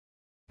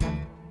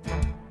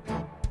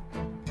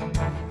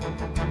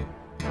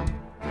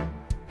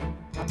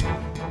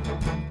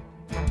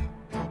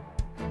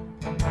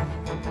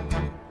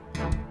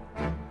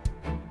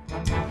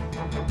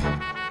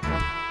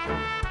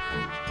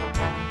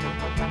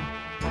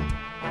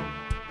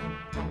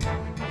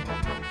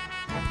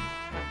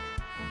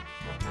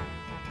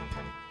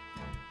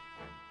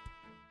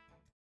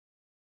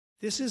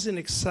This is an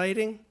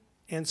exciting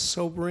and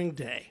sobering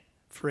day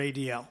for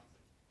ADL.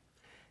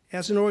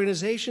 As an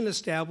organization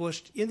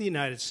established in the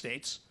United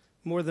States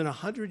more than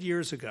 100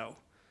 years ago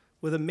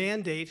with a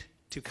mandate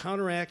to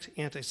counteract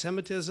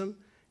anti-Semitism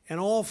and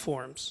all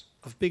forms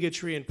of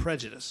bigotry and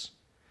prejudice,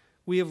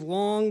 we have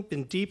long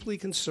been deeply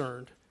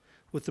concerned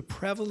with the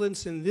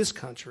prevalence in this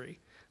country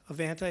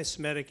of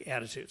anti-Semitic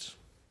attitudes.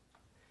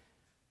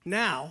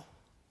 Now,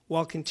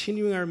 while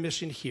continuing our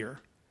mission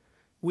here,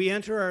 we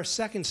enter our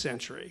second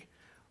century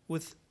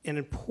with an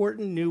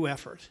important new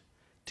effort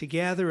to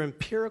gather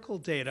empirical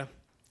data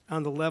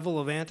on the level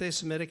of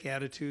anti-Semitic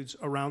attitudes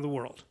around the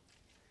world,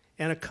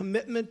 and a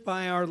commitment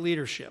by our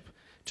leadership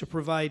to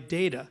provide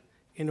data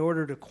in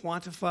order to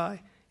quantify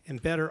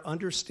and better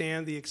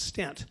understand the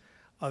extent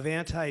of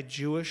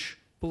anti-Jewish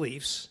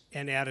beliefs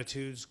and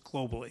attitudes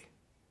globally.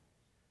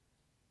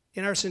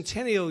 In our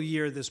centennial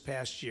year this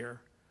past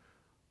year,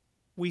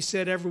 we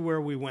said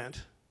everywhere we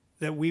went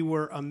that we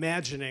were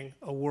imagining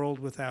a world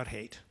without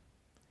hate.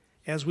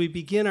 As we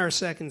begin our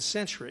second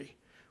century,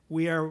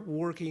 we are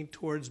working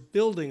towards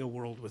building a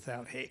world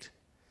without hate.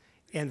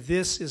 And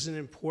this is an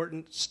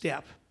important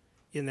step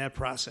in that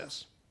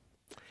process.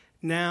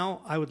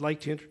 Now, I would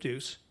like to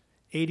introduce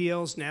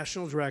ADL's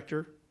National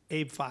Director,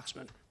 Abe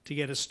Foxman, to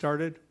get us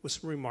started with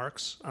some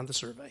remarks on the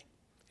survey.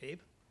 Abe?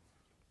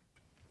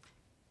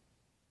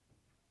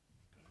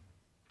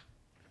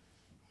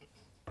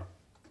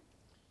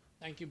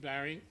 Thank you,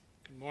 Barry.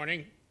 Good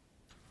morning.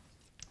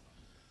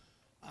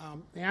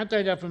 The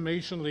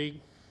Anti-Defamation League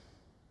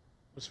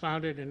was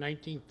founded in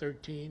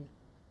 1913,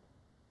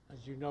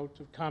 as you know,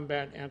 to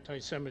combat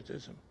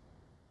anti-Semitism.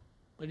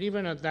 But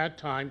even at that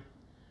time,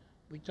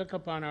 we took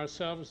upon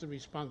ourselves the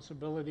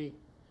responsibility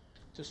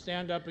to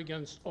stand up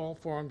against all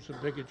forms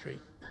of bigotry.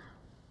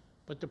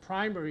 But the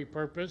primary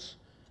purpose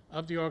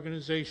of the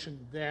organization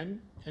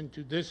then and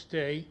to this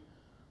day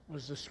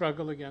was the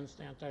struggle against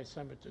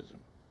anti-Semitism.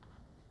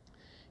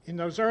 In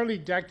those early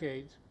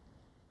decades,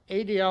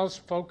 ADL's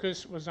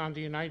focus was on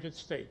the United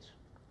States,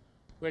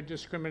 where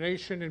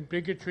discrimination and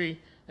bigotry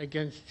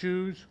against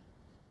Jews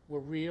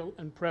were real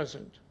and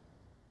present.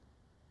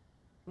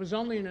 It was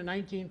only in the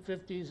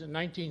 1950s and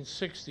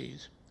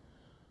 1960s,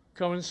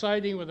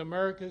 coinciding with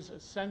America's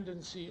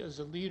ascendancy as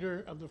a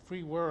leader of the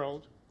free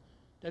world,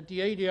 that the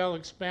ADL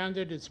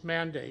expanded its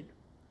mandate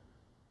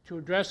to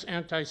address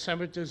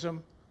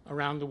anti-Semitism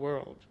around the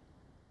world.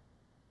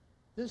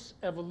 This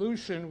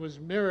evolution was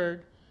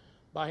mirrored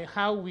by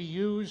how we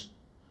used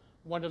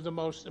one of the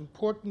most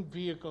important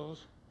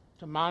vehicles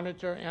to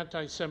monitor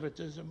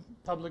anti-Semitism,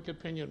 public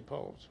opinion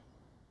polls.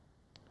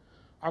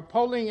 Our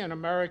polling in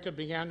America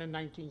began in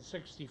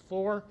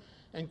 1964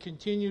 and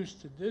continues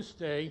to this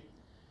day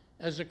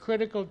as a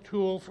critical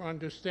tool for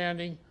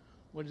understanding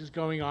what is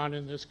going on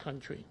in this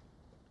country.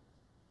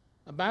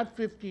 About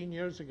 15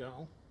 years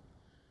ago,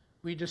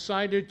 we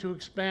decided to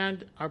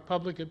expand our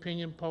public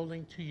opinion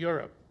polling to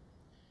Europe.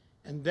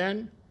 And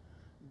then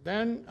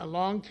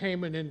along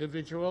came an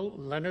individual,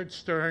 Leonard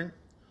Stern,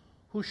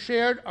 who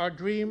shared our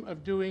dream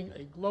of doing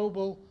a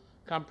global,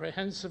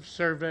 comprehensive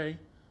survey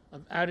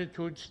of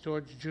attitudes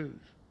towards Jews.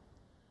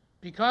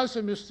 Because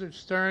of Mr.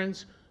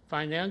 Stern's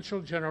financial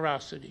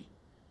generosity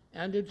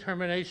and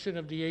determination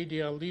of the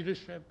ADL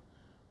leadership,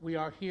 we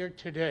are here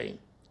today.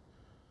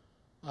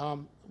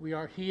 We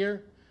are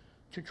here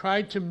to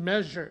try to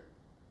measure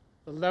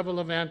the level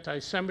of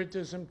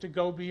anti-Semitism, to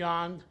go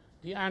beyond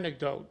the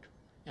anecdote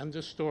and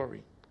the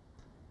story.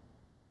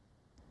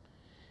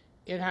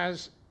 It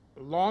has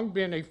long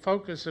been a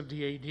focus of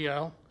the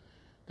ADL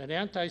that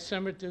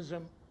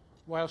anti-Semitism,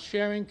 while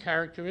sharing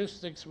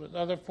characteristics with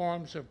other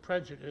forms of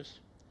prejudice,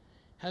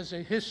 has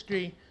a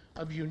history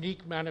of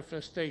unique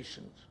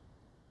manifestations,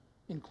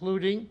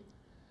 including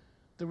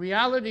the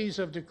realities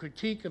of the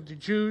critique of the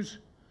Jews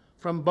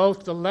from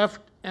both the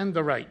left and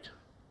the right,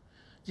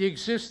 the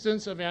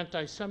existence of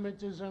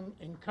anti-Semitism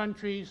in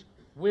countries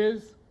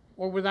with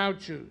or without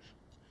Jews,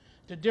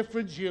 the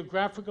different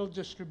geographical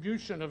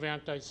distribution of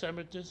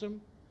anti-Semitism,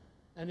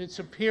 and its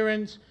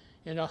appearance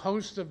in a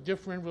host of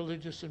different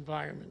religious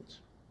environments.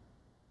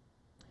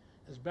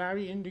 As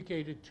Barry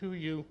indicated to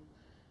you,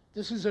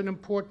 this is an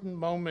important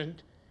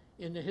moment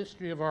in the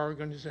history of our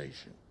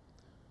organization.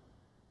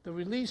 The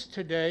release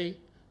today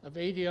of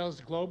ADL's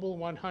Global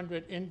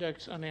 100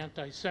 Index on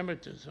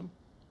Anti-Semitism,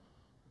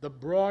 the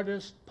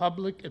broadest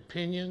public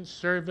opinion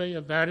survey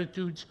of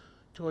attitudes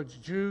towards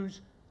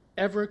Jews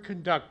ever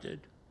conducted,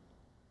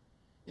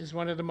 is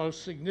one of the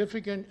most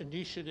significant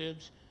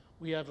initiatives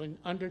we have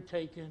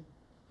undertaken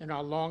in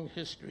our long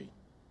history.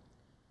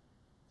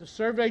 The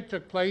survey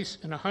took place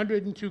in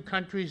 102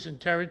 countries and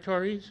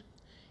territories.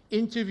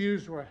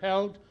 Interviews were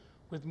held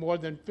with more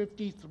than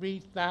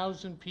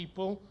 53,000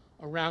 people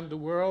around the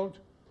world,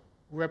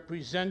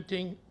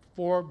 representing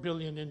 4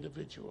 billion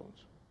individuals.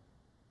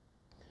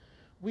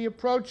 We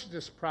approached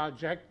this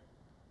project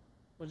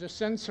with a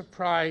sense of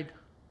pride,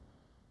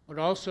 but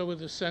also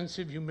with a sense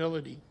of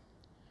humility,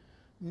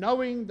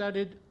 knowing that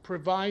it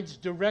provides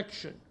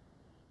direction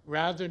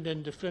rather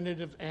than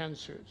definitive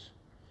answers.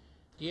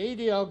 The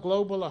ADL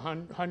Global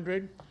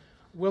 100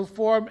 will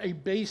form a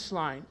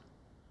baseline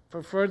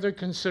for further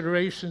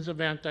considerations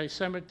of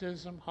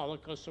anti-Semitism,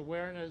 Holocaust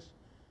awareness,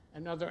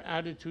 and other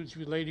attitudes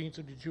relating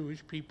to the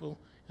Jewish people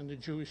and the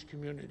Jewish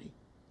community.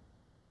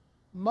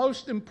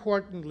 Most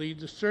importantly,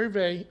 the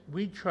survey,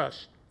 we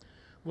trust,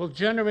 will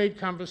generate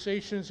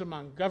conversations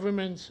among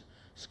governments,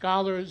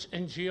 scholars,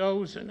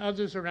 NGOs, and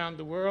others around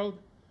the world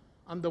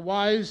on the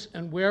whys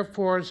and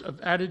wherefores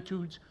of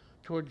attitudes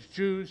towards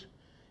Jews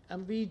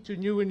and lead to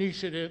new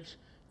initiatives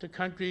to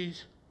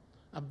countries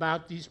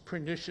about these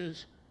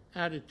pernicious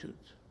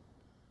attitudes.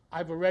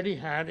 I've already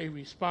had a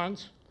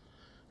response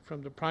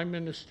from the Prime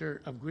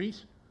Minister of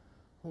Greece,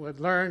 who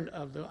had learned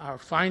of our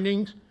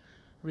findings,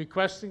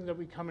 requesting that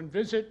we come and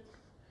visit,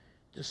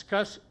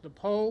 discuss the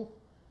poll,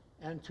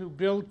 and to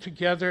build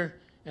together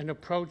an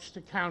approach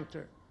to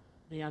counter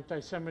the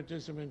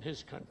anti-Semitism in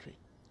his country.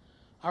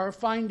 Our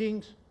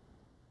findings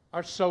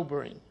are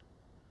sobering,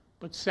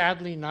 but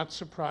sadly not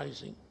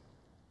surprising.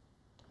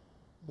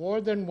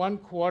 More than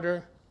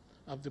 1/4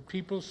 of the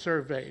people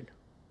surveyed,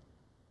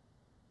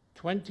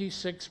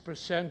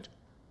 26%,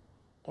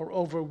 or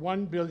over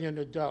 1 billion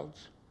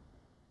adults,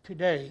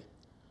 today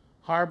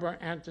harbor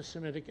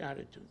anti-Semitic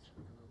attitudes.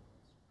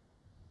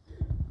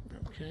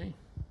 Okay.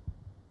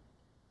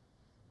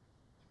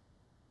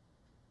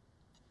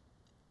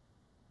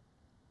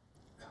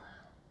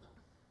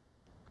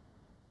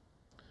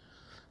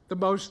 The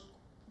most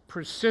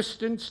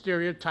persistent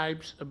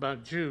stereotypes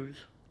about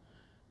Jews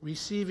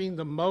receiving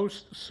the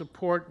most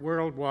support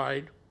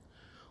worldwide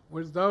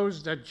were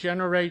those that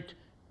generate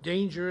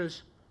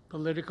dangerous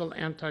political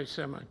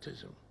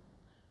anti-Semitism.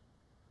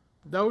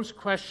 Those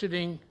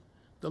questioning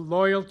the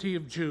loyalty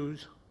of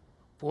Jews,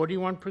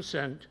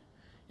 41%,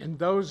 and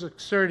those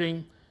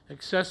exerting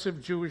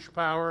excessive Jewish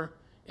power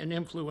and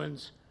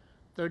influence,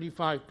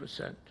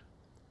 35%.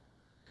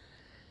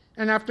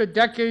 And after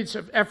decades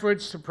of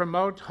efforts to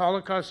promote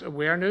Holocaust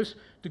awareness,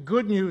 the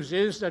good news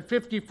is that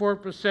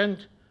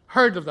 54%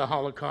 heard of the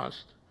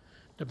Holocaust.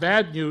 The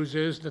bad news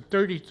is that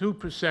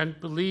 32%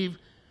 believe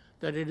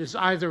that it is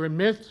either a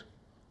myth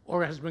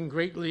or has been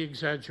greatly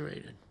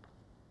exaggerated.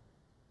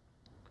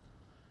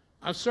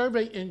 Our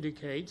survey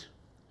indicates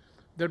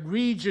that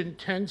region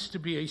tends to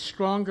be a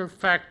stronger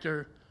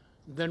factor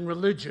than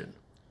religion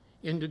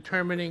in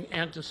determining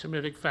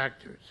anti-Semitic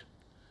factors.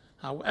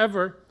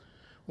 However,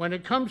 when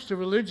it comes to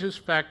religious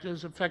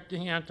factors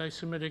affecting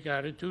anti-Semitic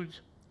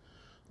attitudes,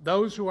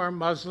 those who are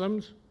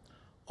Muslims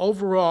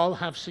overall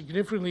have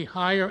significantly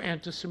higher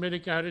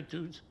anti-Semitic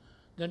attitudes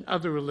than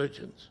other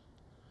religions.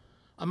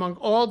 Among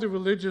all the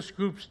religious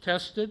groups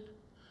tested,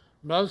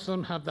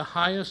 Muslims have the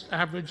highest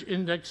average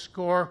index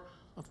score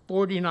of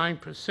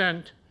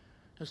 49%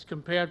 as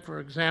compared, for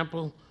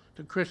example,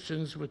 to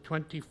Christians with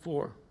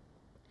 24.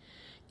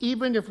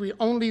 Even if we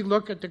only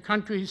look at the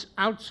countries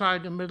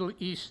outside the Middle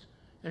East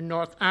and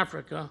North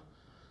Africa,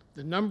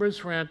 the numbers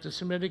for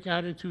anti-Semitic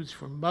attitudes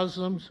from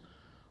Muslims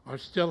are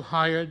still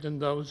higher than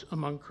those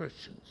among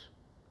Christians.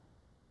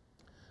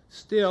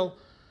 Still,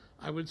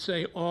 I would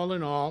say all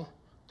in all,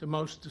 the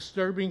most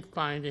disturbing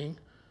finding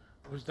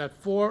was that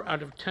 4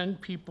 out of 10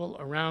 people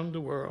around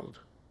the world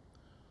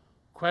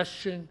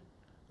question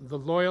the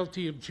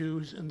loyalty of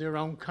Jews in their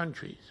own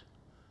countries,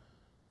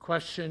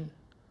 question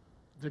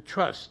the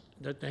trust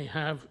that they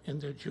have in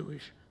their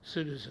Jewish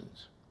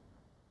citizens.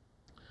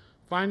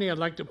 Finally, I'd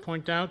like to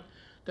point out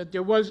that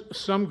there was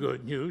some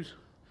good news.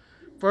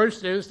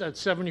 First is that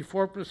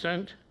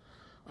 74%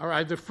 are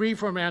either free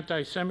from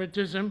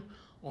anti-Semitism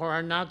or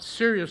are not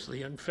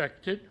seriously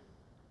infected.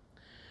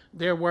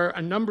 There were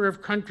a number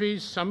of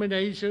countries, some in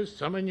Asia,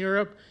 some in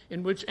Europe,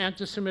 in which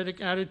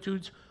anti-Semitic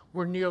attitudes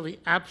were nearly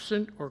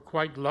absent or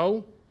quite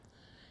low.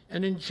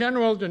 And in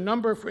general, the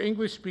number for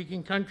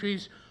English-speaking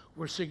countries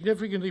were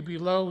significantly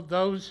below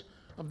those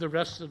of the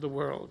rest of the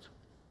world.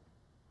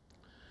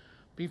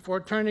 Before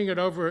turning it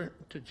over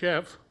to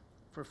Jeff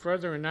for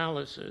further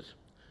analysis,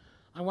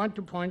 I want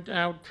to point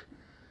out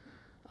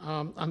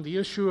on the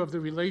issue of the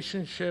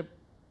relationship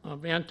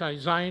of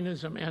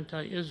anti-Zionism,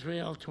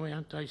 anti-Israel to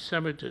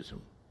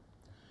anti-Semitism.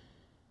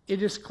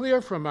 It is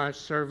clear from our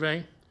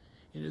survey,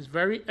 it is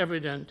very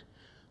evident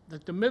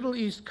that the Middle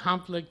East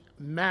conflict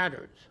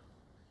matters.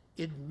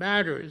 It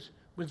matters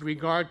with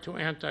regard to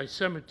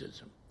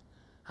anti-Semitism.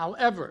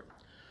 However,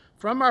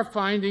 from our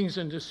findings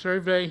in the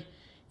survey,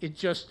 it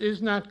just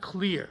is not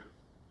clear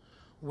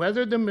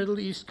whether the Middle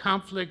East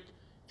conflict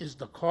is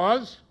the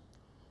cause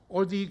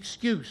or the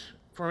excuse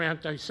for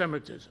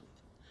anti-Semitism.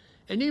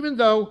 And even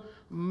though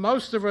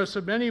most of us,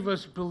 or many of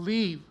us,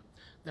 believe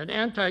that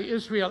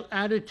anti-Israel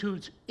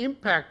attitudes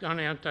impact on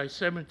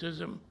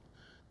anti-Semitism,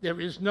 there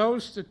is no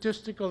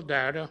statistical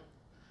data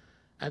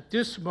at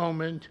this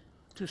moment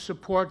to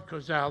support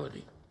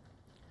causality.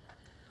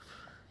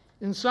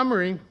 In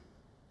summary,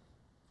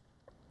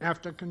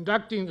 after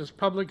conducting this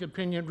public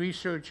opinion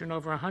research in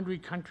over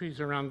 100 countries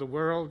around the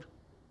world,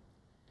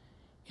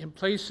 in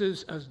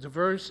places as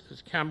diverse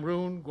as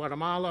Cameroon,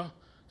 Guatemala,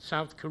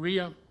 South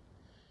Korea,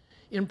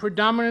 in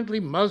predominantly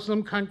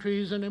Muslim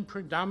countries and in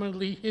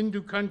predominantly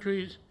Hindu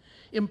countries,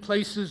 in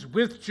places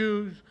with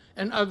Jews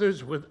and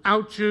others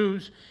without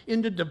Jews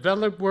in the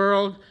developed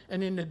world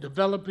and in the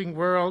developing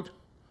world,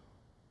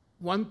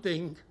 one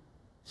thing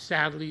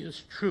sadly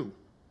is true.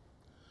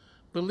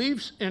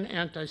 Beliefs in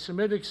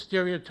anti-Semitic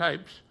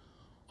stereotypes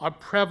are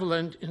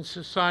prevalent in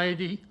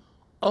society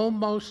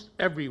almost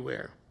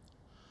everywhere.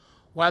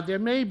 While there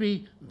may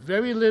be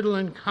very little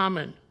in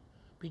common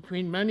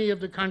between many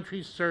of the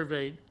countries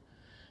surveyed,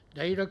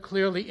 data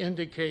clearly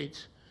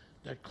indicates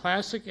that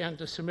classic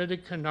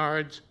anti-Semitic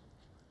canards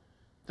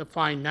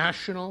define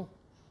national,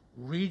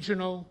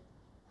 regional,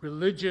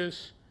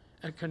 religious,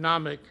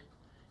 economic,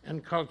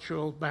 and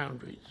cultural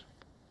boundaries.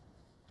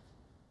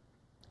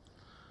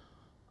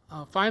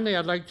 Finally,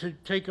 I'd like to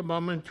take a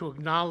moment to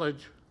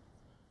acknowledge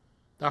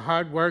the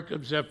hard work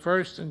of Zev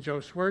First and Joe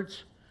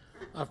Schwartz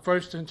of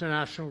First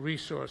International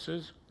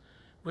Resources,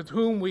 with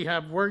whom we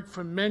have worked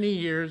for many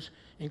years,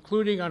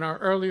 including on our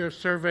earlier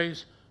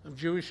surveys of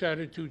Jewish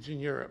attitudes in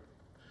Europe.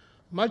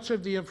 Much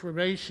of the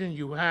information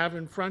you have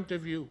in front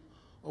of you,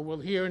 or will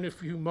hear in a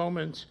few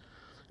moments,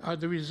 are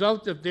the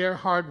result of their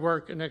hard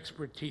work and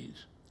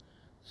expertise.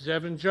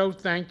 Zev and Joe,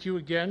 thank you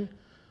again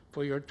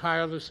for your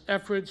tireless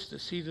efforts to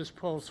see this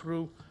poll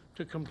through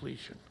to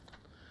completion.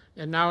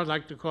 And now I'd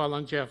like to call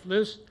on Jeff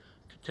List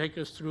to take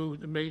us through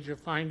the major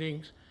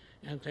findings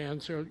and to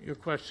answer your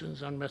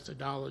questions on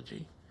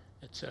methodology,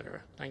 et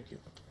cetera. Thank you.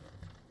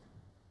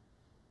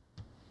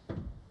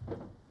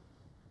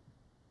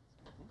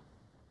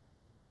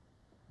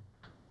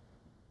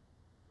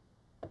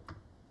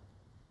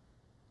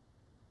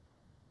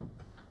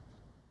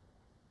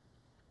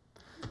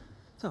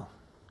 So,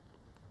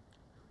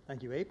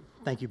 thank you, Abe.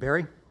 Thank you,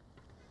 Barry.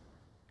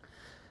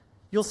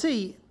 You'll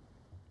see,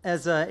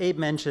 as Abe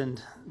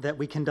mentioned, that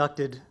we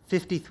conducted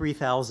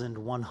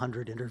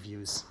 53,100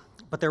 interviews.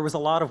 But there was a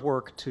lot of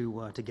work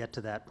to get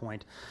to that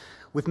point.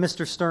 With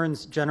Mr.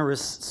 Stern's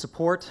generous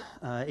support,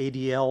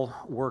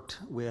 ADL worked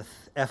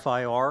with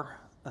FIR.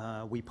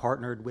 We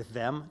partnered with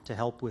them to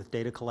help with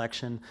data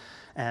collection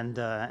and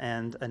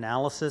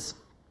analysis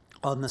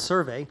on the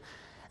survey.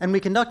 And we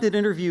conducted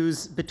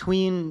interviews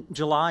between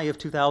July of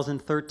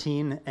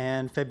 2013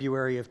 and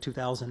February of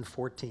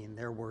 2014.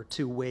 There were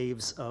two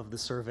waves of the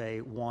survey,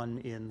 one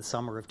in the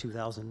summer of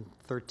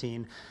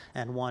 2013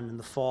 and one in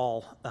the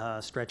fall,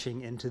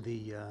 stretching into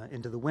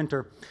the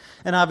winter.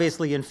 And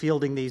obviously in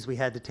fielding these, we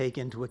had to take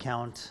into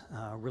account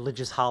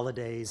religious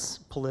holidays,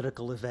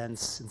 political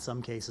events, in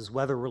some cases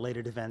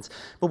weather-related events.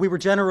 But we were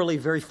generally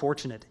very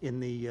fortunate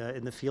in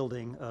the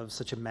fielding of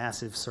such a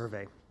massive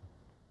survey.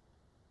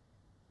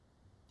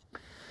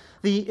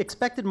 The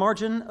expected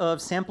margin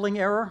of sampling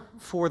error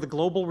for the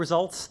global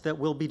results that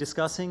we'll be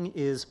discussing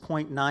is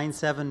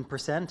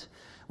 0.97%.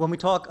 When we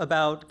talk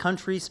about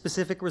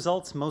country-specific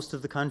results, most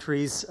of the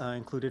countries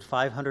included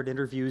 500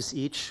 interviews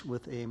each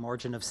with a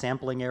margin of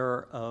sampling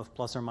error of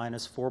plus or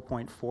minus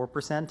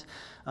 4.4%.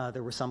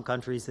 There were some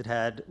countries that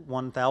had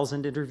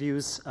 1,000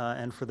 interviews,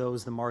 and for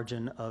those, the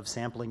margin of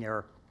sampling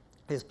error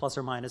is plus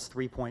or minus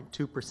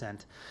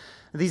 3.2%.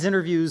 These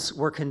interviews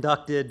were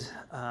conducted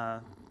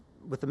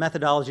with the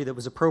methodology that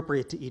was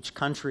appropriate to each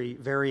country,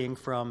 varying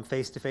from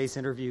face-to-face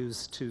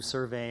interviews to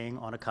surveying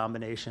on a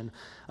combination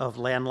of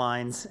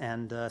landlines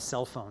and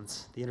cell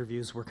phones. The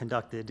interviews were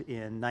conducted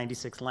in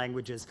 96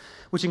 languages,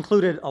 which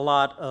included a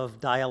lot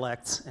of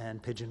dialects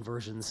and pidgin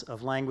versions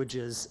of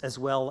languages, as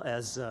well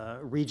as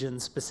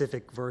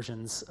region-specific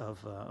versions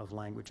of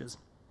languages.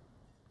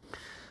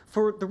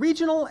 For the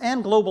regional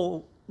and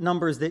global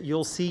numbers that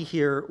you'll see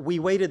here, we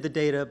weighted the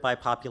data by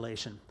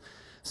population,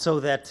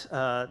 so that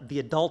the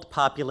adult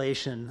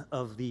population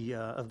of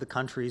the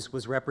countries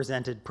was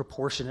represented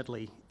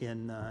proportionately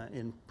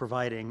in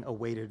providing a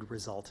weighted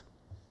result.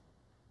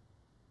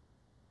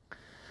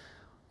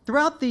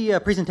 Throughout the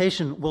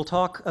presentation, we'll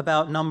talk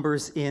about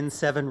numbers in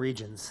 7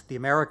 regions: the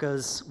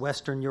Americas,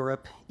 Western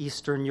Europe,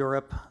 Eastern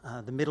Europe,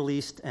 the Middle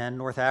East, and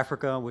North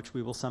Africa, which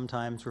we will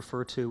sometimes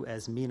refer to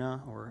as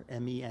MENA, or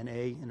MENA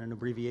in an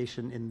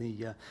abbreviation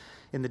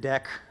in the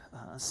deck,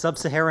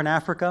 Sub-Saharan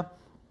Africa,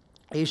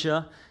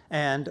 Asia,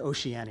 and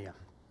Oceania.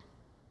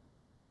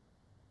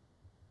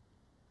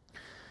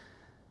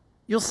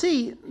 You'll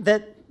see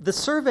that the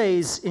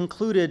surveys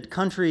included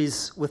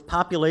countries with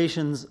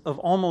populations of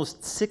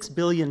almost 6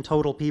 billion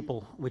total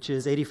people, which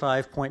is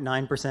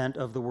 85.9%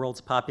 of the world's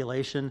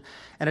population,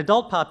 and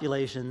adult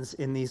populations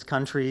in these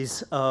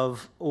countries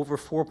of over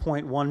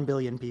 4.1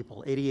 billion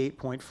people,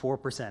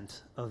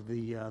 88.4% of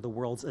the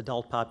world's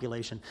adult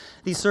population.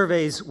 These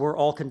surveys were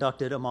all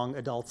conducted among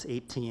adults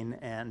 18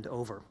 and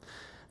over.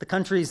 The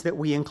countries that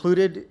we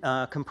included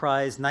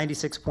comprise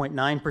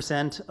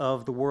 96.9%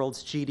 of the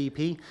world's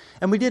GDP,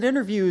 and we did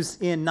interviews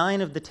in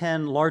 9 of the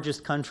 10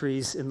 largest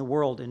countries in the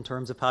world in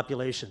terms of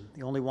population.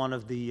 The only one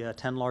of the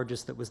 10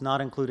 largest that was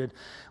not included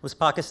was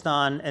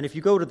Pakistan, and if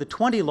you go to the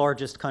 20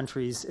 largest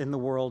countries in the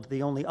world,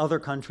 the only other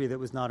country that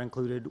was not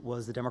included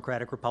was the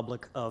Democratic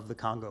Republic of the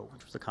Congo,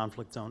 which was a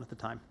conflict zone at the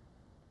time.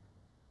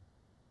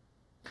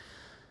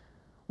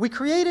 We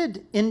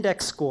created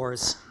index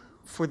scores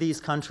for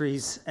these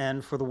countries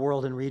and for the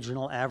world and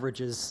regional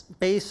averages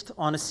based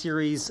on a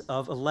series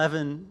of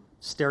 11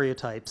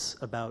 stereotypes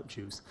about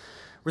Jews.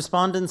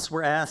 Respondents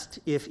were asked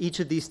if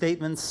each of these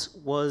statements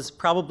was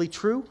probably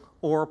true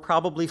or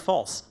probably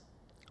false.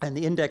 And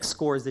the index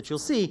scores that you'll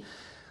see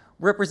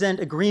represent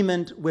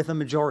agreement with a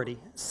majority,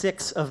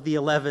 6 of the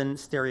 11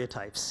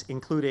 stereotypes,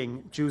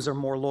 including Jews are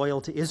more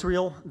loyal to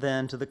Israel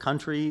than to the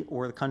country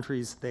or the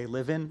countries they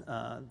live in.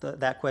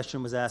 That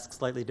question was asked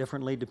slightly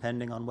differently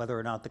depending on whether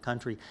or not the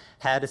country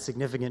had a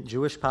significant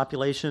Jewish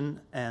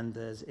population, and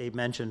as Abe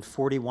mentioned,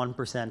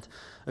 41%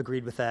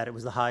 agreed with that. It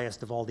was the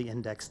highest of all the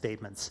index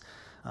statements.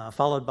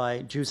 Followed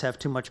by Jews have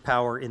too much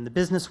power in the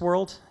business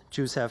world,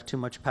 Jews have too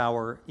much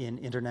power in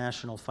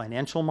international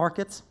financial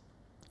markets,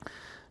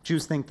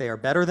 Jews think they are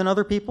better than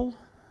other people.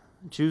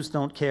 Jews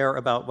don't care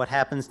about what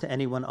happens to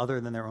anyone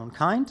other than their own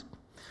kind.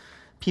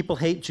 People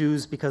hate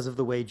Jews because of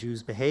the way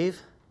Jews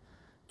behave.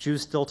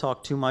 Jews still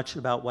talk too much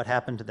about what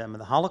happened to them in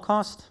the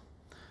Holocaust.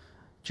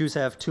 Jews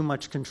have too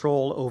much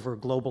control over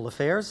global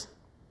affairs.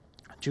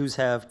 Jews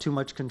have too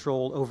much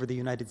control over the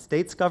United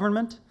States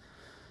government.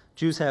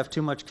 Jews have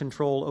too much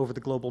control over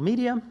the global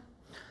media.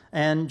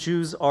 And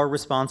Jews are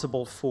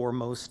responsible for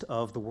most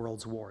of the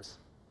world's wars.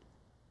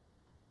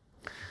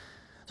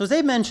 So as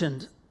Abe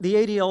mentioned, the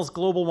ADL's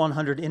Global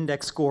 100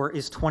 index score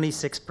is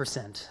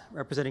 26%,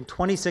 representing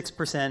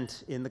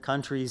 26% in the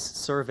countries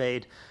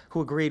surveyed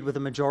who agreed with a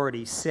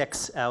majority,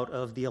 6 out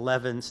of the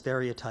 11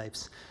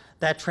 stereotypes.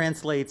 That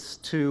translates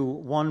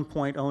to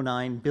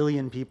 1.09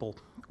 billion people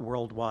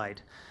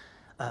worldwide.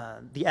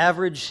 The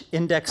average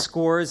index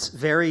scores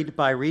varied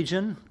by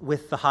region,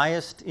 with the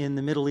highest in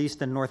the Middle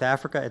East and North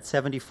Africa at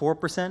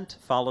 74%,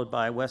 followed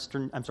by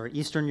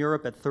Eastern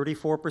Europe at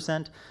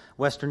 34%,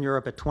 Western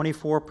Europe at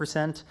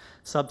 24%,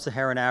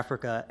 Sub-Saharan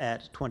Africa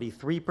at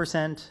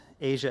 23%,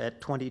 Asia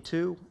at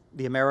 22%,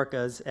 the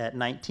Americas at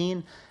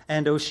 19%,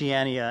 and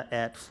Oceania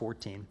at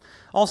 14%.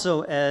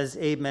 Also, as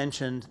Abe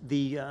mentioned,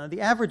 the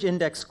average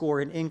index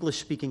score in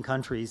English-speaking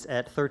countries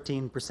at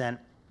 13%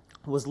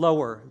 was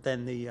lower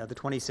than the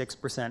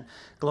 26%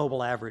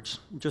 global average.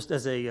 Just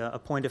as a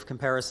point of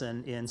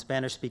comparison, in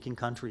Spanish-speaking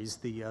countries,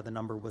 the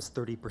number was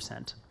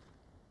 30%.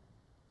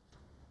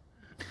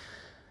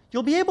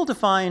 You'll be able to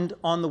find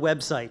on the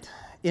website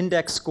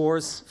index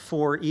scores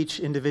for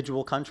each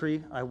individual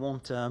country. I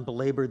won't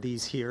belabor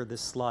these here. This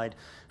slide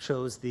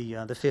shows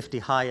the 50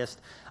 highest.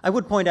 I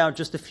would point out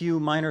just a few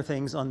minor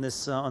things on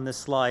this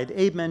slide.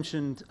 Abe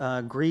mentioned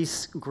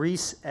Greece.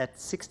 Greece at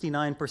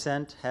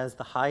 69% has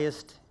the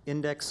highest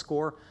index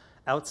score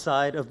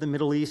outside of the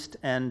Middle East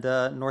and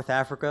North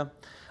Africa.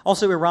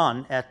 Also,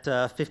 Iran at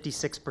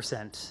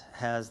 56%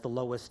 has the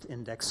lowest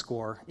index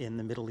score in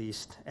the Middle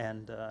East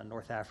and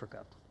North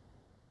Africa.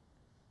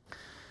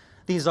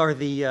 These are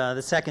the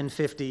second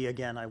 50.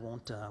 Again, I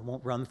won't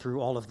run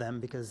through all of them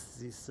because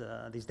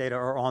these data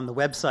are on the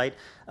website.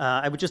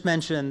 I would just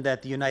mention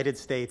that the United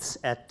States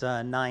at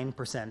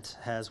 9%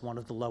 has one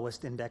of the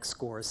lowest index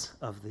scores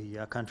of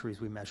the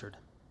countries we measured.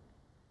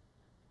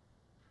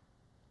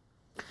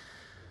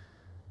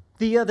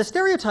 The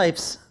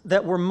stereotypes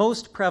that were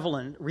most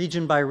prevalent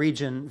region by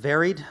region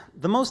varied.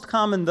 The most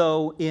common,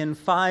 though, in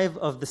 5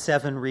 of the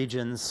 7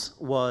 regions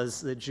was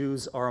that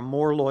Jews are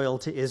more loyal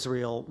to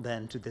Israel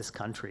than to this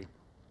country.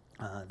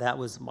 That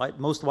was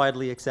most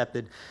widely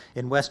accepted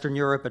in Western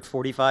Europe at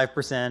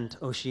 45%,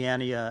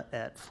 Oceania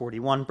at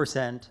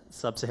 41%,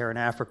 Sub-Saharan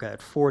Africa at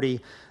 40%,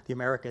 the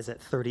Americas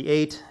at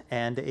 38%,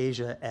 and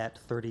Asia at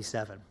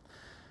 37%.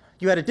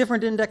 You had a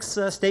different index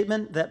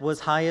statement that was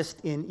highest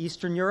in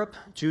Eastern Europe.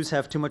 Jews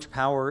have too much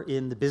power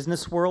in the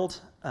business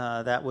world.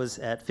 That was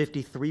at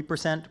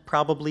 53%,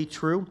 probably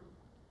true.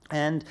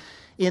 And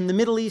in the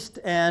Middle East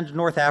and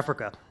North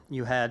Africa,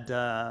 you had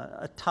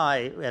a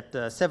tie at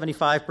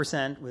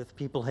 75% with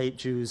people hate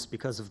Jews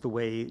because of the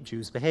way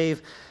Jews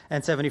behave,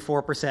 and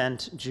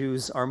 74%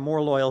 Jews are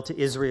more loyal to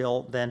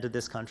Israel than to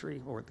this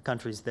country or the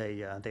countries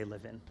they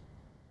live in.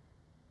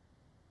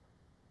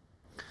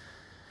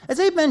 As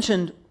Abe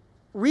mentioned,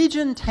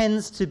 region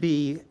tends to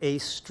be a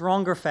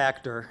stronger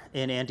factor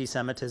in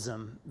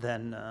anti-Semitism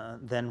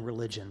than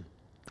religion.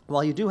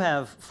 While you do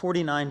have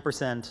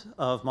 49%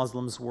 of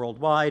Muslims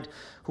worldwide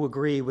who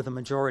agree with a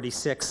majority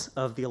 6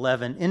 of the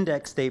 11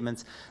 index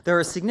statements, there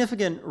are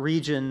significant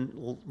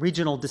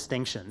regional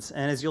distinctions.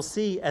 And as you'll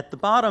see at the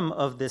bottom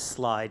of this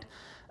slide,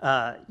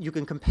 you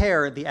can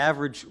compare the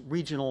average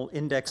regional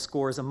index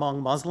scores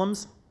among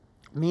Muslims.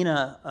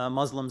 MENA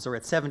Muslims are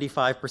at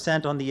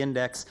 75% on the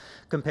index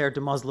compared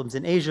to Muslims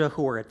in Asia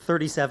who are at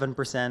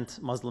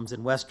 37%, Muslims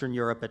in Western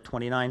Europe at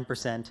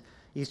 29%,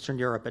 Eastern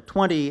Europe at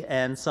 20%,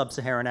 and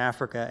Sub-Saharan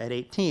Africa at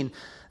 18%.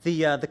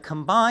 The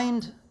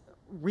combined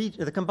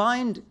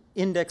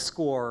index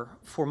score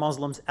for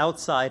Muslims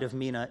outside of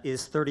MENA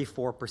is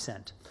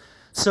 34%.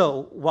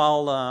 So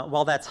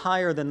while that's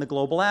higher than the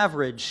global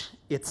average,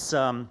 it's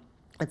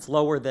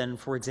lower than,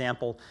 for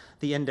example,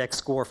 the index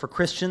score for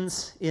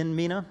Christians in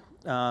MENA,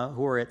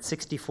 who are at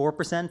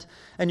 64%.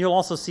 And you'll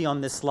also see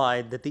on this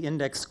slide that the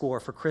index score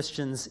for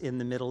Christians in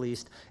the Middle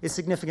East is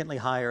significantly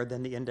higher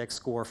than the index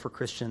score for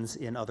Christians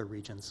in other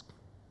regions.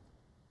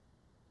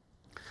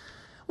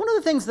 One of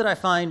the things that I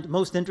find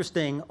most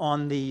interesting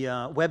on the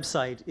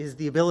website is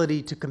the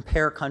ability to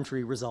compare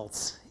country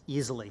results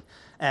easily.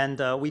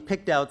 And we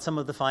picked out some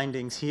of the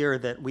findings here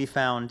that we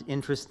found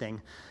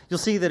interesting. You'll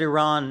see that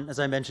Iran, as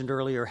I mentioned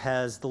earlier,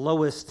 has the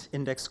lowest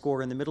index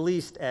score in the Middle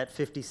East at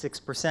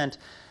 56%.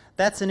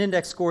 That's an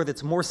index score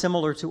that's more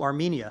similar to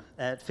Armenia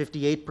at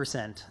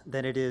 58%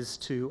 than it is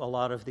to a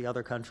lot of the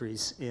other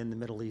countries in the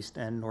Middle East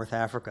and North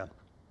Africa.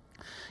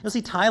 You'll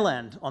see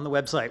Thailand on the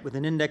website with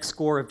an index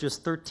score of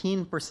just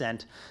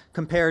 13%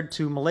 compared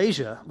to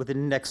Malaysia with an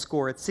index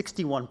score at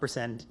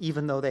 61%,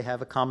 even though they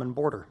have a common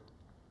border.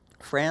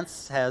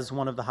 France has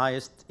one of the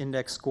highest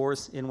index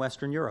scores in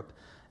Western Europe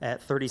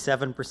at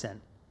 37%.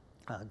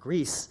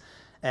 Greece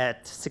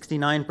at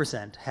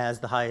 69% has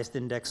the highest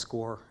index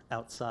score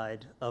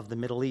outside of the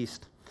Middle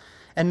East.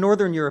 And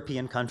Northern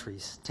European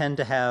countries tend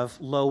to have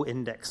low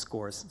index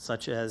scores,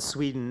 such as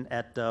Sweden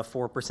at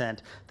 4%,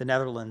 the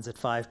Netherlands at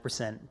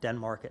 5%,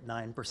 Denmark at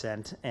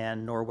 9%,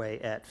 and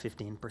Norway at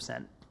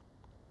 15%.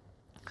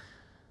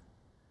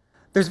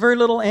 There's very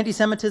little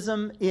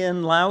anti-Semitism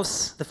in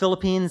Laos, the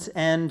Philippines,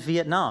 and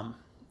Vietnam.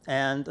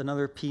 And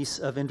another piece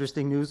of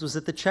interesting news was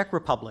that the Czech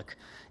Republic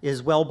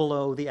is well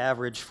below the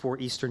average for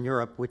Eastern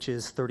Europe, which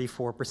is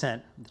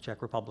 34%. The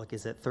Czech Republic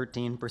is at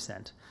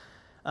 13%.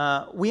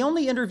 We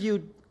only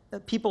interviewed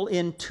people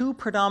in two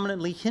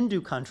predominantly Hindu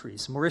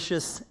countries,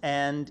 Mauritius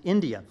and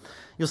India.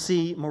 You'll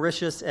see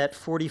Mauritius at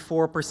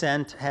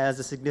 44% has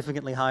a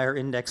significantly higher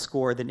index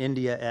score than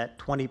India at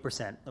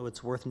 20%, though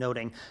it's worth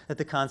noting that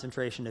the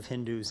concentration of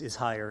Hindus is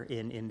higher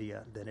in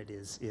India than it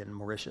is in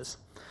Mauritius.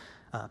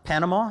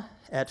 Panama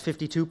at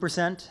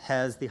 52%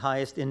 has the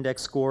highest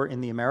index score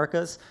in the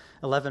Americas,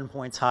 11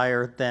 points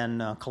higher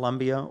than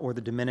Colombia or the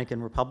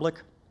Dominican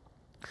Republic.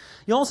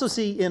 You also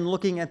see, in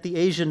looking at the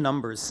Asian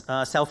numbers,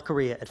 South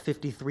Korea at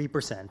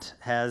 53%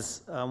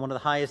 has one of the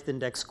highest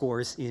index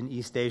scores in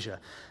East Asia,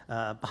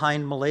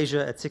 behind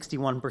Malaysia at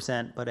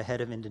 61%, but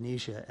ahead of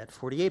Indonesia at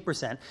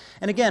 48%.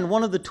 And again,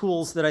 one of the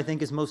tools that I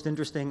think is most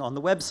interesting on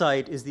the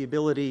website is the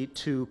ability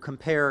to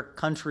compare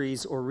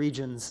countries or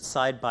regions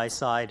side by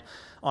side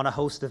on a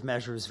host of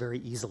measures very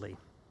easily.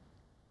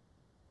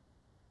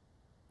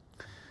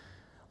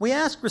 We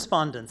asked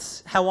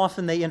respondents how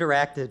often they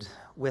interacted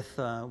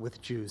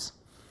with Jews.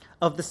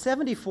 Of the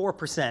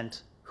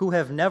 74% who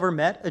have never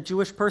met a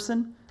Jewish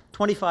person,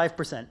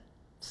 25%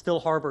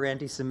 still harbor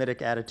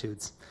anti-Semitic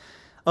attitudes.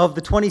 Of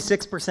the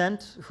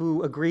 26%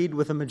 who agreed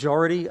with a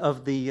majority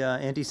of the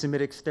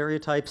anti-Semitic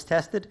stereotypes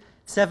tested,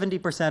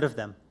 70% of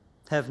them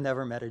have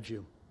never met a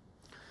Jew.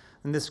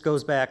 And this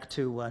goes back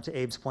to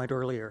Abe's point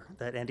earlier,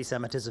 that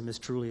anti-Semitism is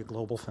truly a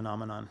global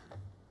phenomenon.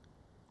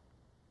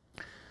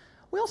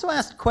 We also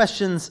asked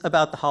questions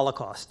about the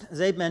Holocaust.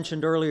 As Abe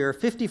mentioned earlier,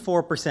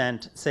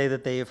 54% say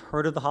that they have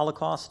heard of the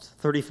Holocaust,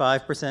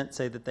 35%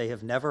 say that they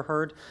have never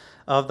heard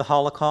of the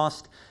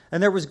Holocaust,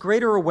 and there was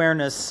greater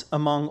awareness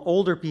among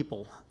older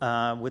people,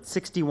 with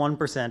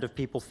 61% of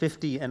people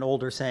 50 and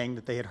older saying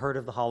that they had heard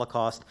of the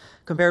Holocaust,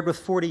 compared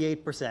with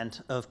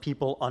 48% of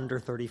people under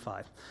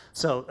 35.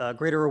 So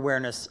greater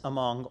awareness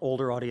among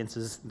older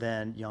audiences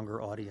than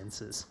younger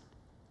audiences.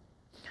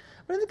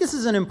 But I think this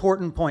is an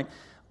important point.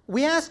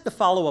 We asked the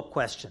follow-up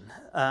question.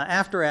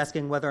 After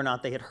asking whether or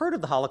not they had heard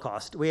of the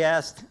Holocaust, we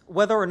asked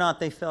whether or not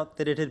they felt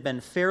that it had been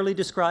fairly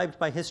described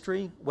by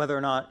history, whether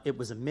or not it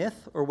was a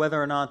myth, or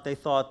whether or not they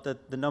thought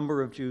that the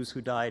number of Jews who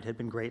died had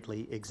been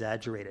greatly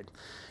exaggerated.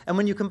 And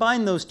when you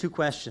combine those two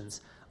questions,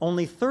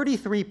 only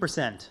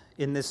 33%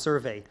 in this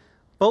survey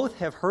both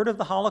have heard of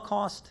the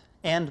Holocaust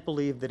and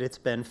believe that it's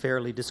been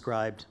fairly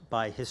described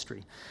by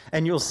history.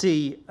 And you'll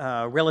see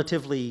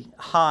relatively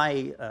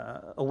high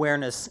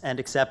awareness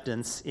and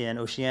acceptance in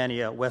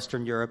Oceania,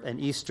 Western Europe,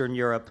 and Eastern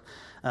Europe,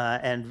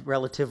 and a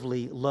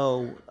relatively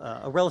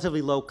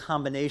low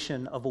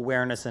combination of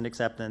awareness and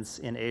acceptance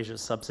in Asia,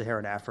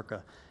 Sub-Saharan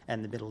Africa,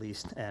 and the Middle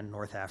East and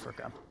North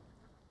Africa.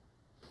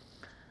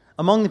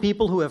 Among the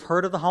people who have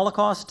heard of the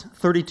Holocaust,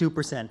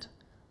 32%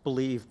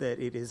 believe that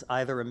it is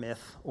either a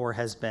myth or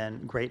has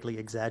been greatly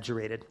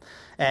exaggerated.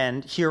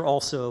 And here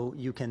also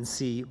you can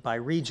see by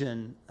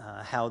region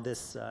how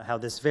this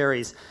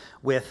varies,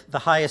 with the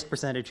highest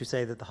percentage who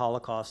say that the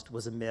Holocaust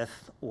was a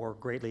myth or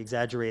greatly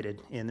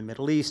exaggerated in the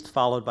Middle East,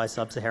 followed by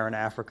Sub-Saharan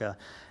Africa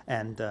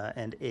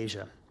and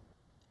Asia.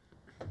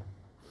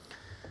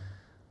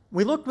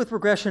 We looked with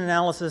regression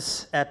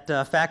analysis at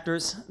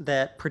factors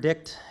that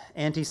predict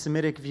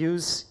anti-Semitic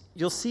views.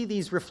 You'll see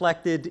these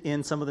reflected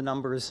in some of the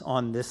numbers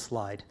on this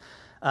slide.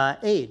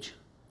 Age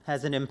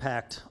has an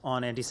impact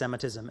on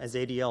anti-Semitism, as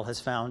ADL has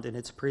found in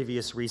its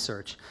previous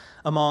research.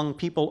 Among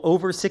people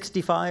over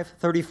 65,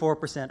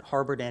 34%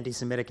 harbored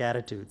anti-Semitic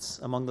attitudes.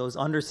 Among those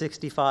under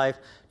 65,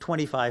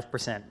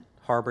 25%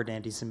 harbored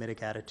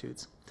anti-Semitic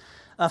attitudes.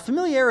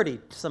 Familiarity,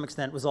 to some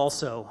extent, was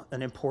also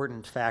an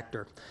important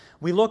factor.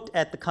 We looked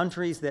at the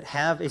countries that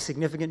have a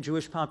significant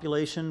Jewish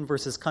population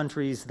versus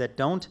countries that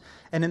don't.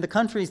 And in the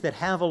countries that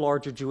have a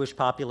larger Jewish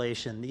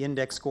population, the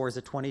index scores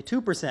at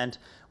 22%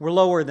 were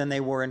lower than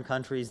they were in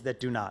countries that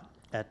do not,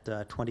 at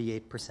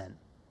 28%.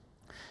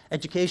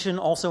 Education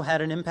also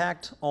had an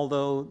impact,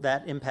 although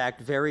that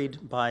impact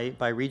varied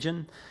by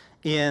region.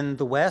 In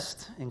the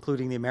West,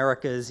 including the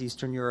Americas,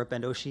 Eastern Europe,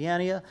 and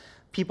Oceania,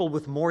 people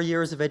with more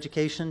years of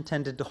education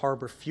tended to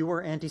harbor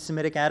fewer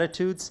anti-Semitic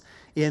attitudes.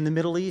 In the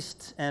Middle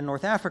East and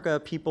North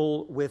Africa,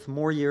 people with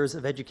more years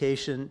of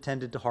education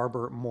tended to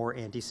harbor more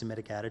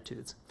anti-Semitic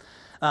attitudes.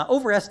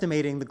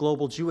 Overestimating the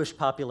global Jewish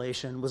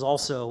population was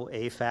also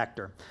a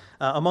factor.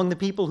 Among the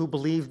people who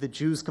believed that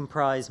Jews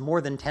comprise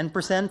more than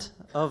 10%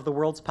 of the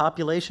world's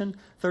population,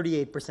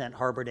 38%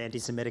 harbored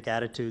anti-Semitic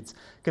attitudes,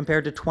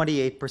 compared to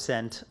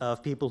 28%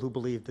 of people who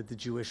believed that the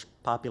Jewish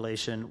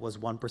population was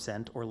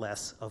 1% or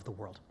less of the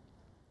world.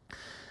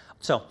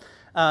 So,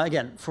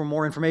 again, for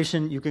more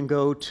information, you can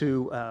go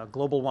to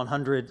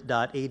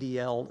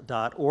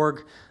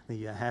global100.adl.org.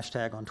 The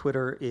hashtag on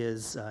Twitter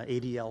is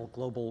ADL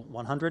Global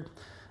 100.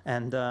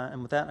 And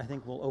with that, I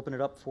think we'll open it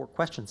up for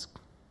questions.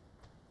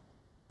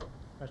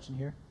 Question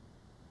here.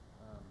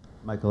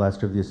 Michael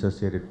Astor of the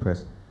Associated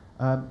Press.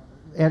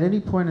 At any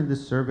point in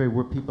this survey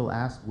were people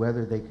asked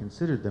whether they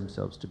considered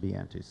themselves to be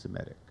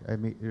anti-Semitic? I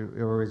mean,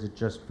 or is it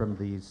just from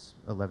these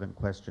 11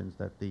 questions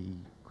that the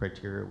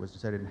criteria was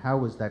decided? And how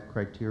was that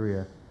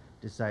criteria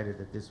decided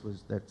that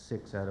that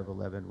 6 out of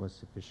 11 was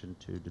sufficient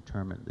to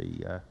determine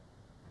the?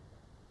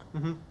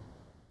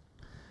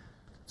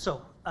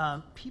 So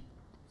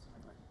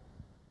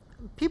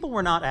people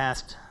were not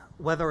asked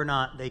whether or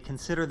not they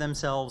consider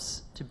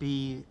themselves to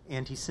be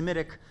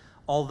anti-Semitic,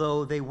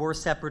 although they were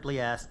separately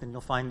asked, and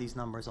you'll find these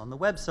numbers on the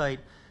website,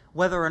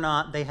 whether or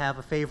not they have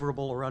a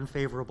favorable or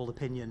unfavorable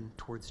opinion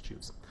towards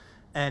Jews.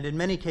 And in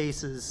many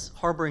cases,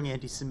 harboring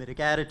anti-Semitic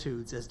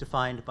attitudes, as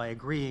defined by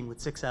agreeing with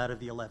 6 out of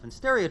the 11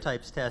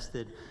 stereotypes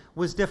tested,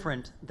 was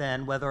different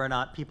than whether or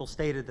not people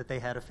stated that they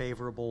had a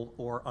favorable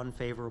or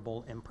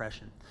unfavorable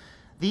impression.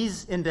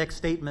 These index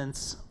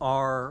statements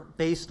are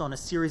based on a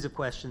series of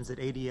questions that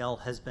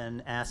ADL has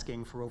been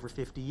asking for over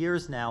 50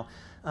 years now,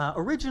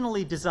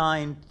 originally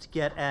designed to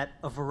get at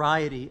a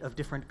variety of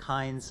different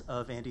kinds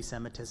of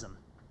anti-Semitism.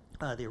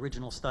 The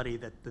original study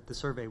that the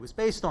survey was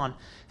based on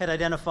had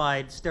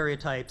identified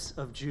stereotypes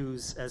of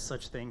Jews as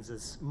such things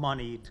as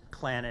moneyed,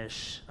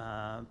 clannish,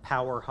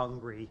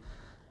 power-hungry,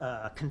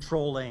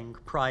 controlling,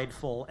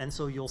 prideful, and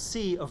so you'll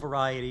see a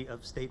variety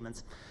of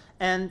statements.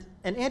 And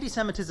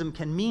anti-Semitism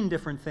can mean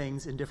different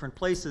things in different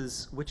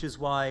places, which is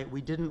why we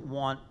didn't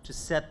want to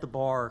set the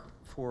bar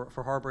for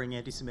harboring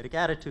anti-Semitic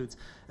attitudes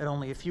at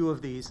only a few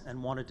of these,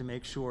 and wanted to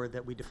make sure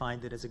that we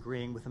defined it as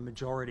agreeing with a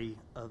majority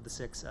of the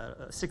 6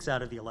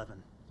 out of the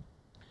 11.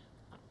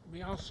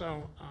 We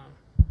also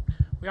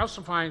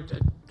find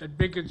that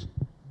bigots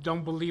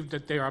don't believe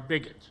that they are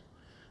bigots.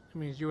 It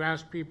means you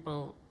ask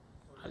people,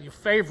 are you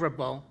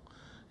favorable?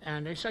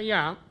 And they say,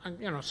 yeah,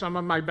 some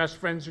of my best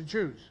friends are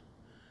Jews.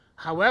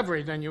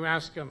 However, then you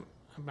ask them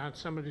about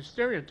some of the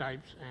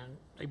stereotypes, and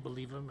they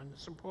believe them and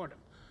support them.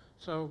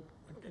 So,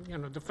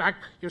 the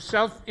fact, your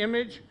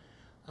self-image,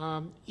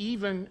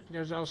 even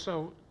there's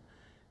also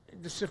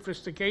the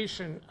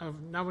sophistication of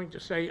knowing to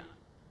say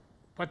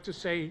what to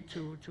say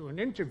to an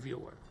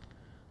interviewer.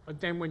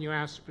 But then when you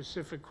ask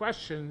specific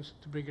questions,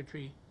 the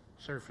bigotry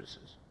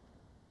surfaces.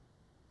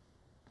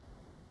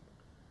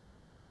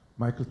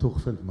 Michael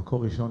Tuchfeld,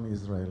 Makor Rishon,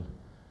 Israel.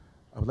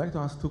 I would like to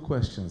ask 2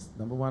 questions.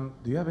 Number one,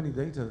 do you have any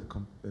data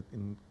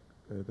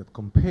that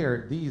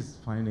compare these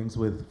findings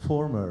with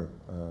former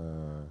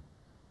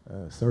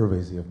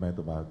surveys you have made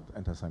about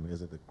anti-Semitism?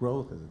 Is it a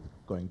growth? Is it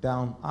going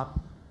down, up?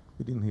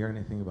 We didn't hear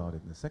anything about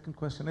it. And the second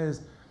question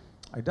is,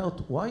 I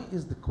doubt, why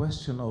is the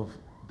question of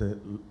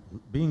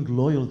being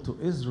loyal to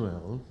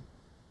Israel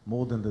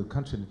more than the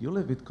country that you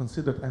live in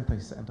considered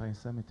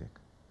anti-Semitic?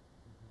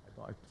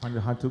 I find it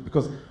hard to,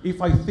 because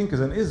if I think as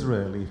an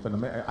Israeli, if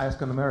I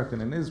ask an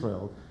American in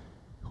Israel,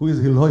 who is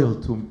he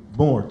loyal to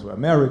more, to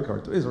America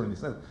or to Israel? And he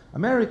said,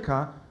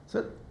 America.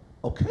 Said,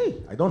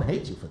 okay, I don't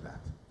hate you for that.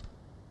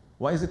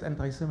 Why is it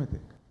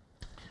anti-Semitic?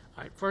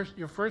 All right,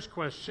 your first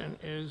question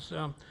is,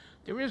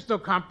 there is no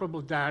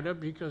comparable data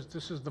because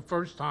this is the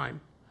first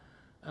time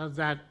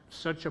that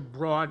such a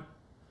broad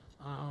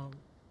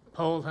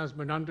poll has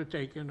been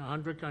undertaken,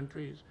 100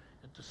 countries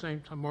at the same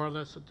time, more or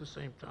less at the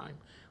same time,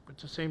 with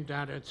the same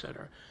data, et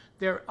cetera.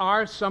 There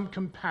are some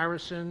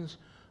comparisons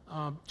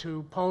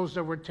to polls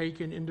that were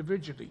taken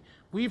individually.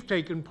 We've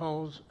taken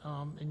polls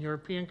in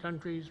European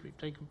countries, we've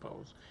taken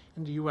polls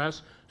in the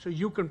US, so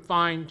you can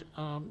find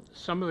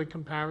some of the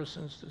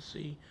comparisons to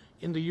see.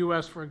 In the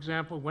US, for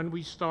example, when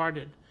we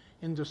started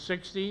in the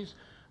 60s,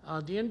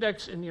 the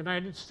index in the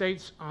United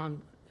States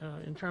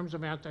in terms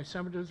of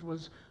anti-Semitism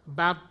was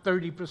about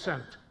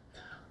 30%.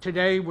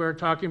 Today, we're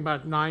talking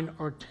about 9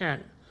 or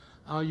 10.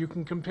 You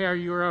can compare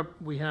Europe,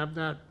 we have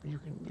that, you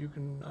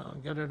can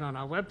get it on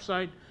our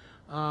website.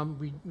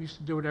 We used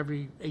to do it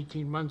every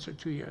 18 months or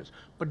 2 years.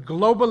 But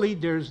globally,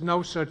 there's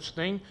no such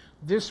thing.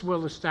 This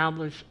will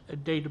establish a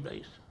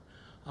database,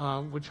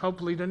 which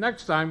hopefully the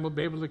next time we'll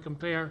be able to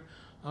compare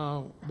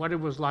what it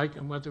was like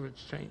and whether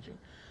it's changing.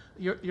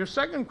 Your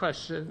second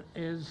question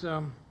is,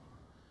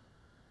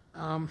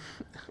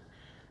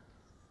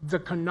 the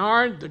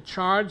canard, the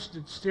charge,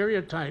 the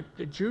stereotype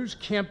that Jews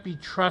can't be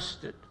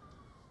trusted,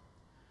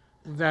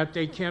 that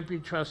they can't be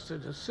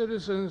trusted as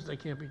citizens, they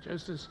can't be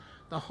trusted as,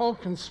 the whole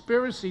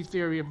conspiracy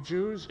theory of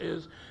Jews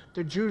is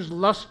the Jews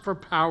lust for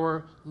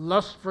power,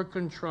 lust for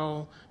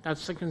control.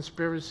 That's the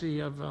conspiracy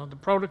of the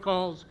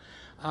protocols.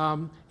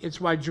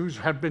 It's why Jews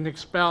have been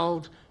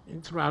expelled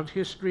throughout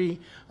history.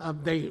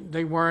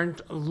 They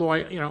weren't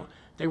loyal,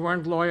 they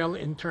weren't loyal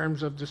in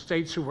terms of the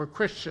states who were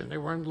Christian. They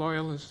weren't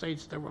loyal in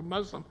states that were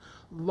Muslim.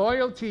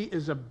 Loyalty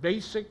is a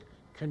basic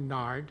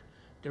canard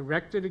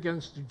directed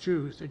against the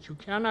Jews, that you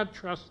cannot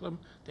trust them.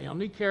 They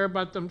only care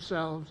about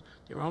themselves.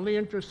 They're only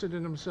interested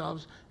in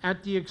themselves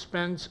at the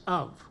expense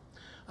of.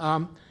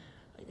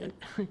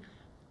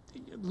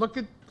 Look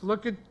at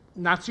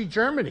Nazi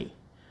Germany.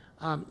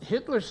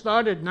 Hitler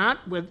started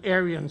not with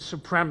Aryan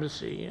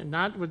supremacy and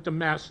not with the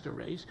master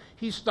race.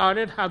 He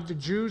started how the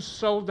Jews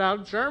sold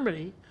out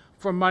Germany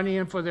for money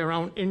and for their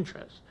own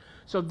interests.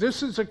 So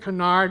this is a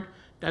canard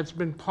that's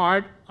been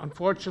part,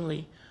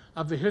 unfortunately,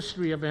 of the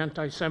history of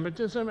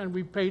anti-Semitism, and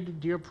we paid a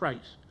dear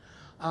price.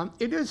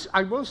 It is,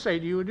 I will say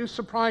to you, it is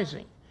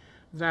surprising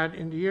that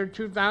in the year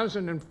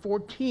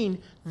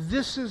 2014,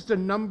 this is the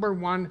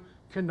 #1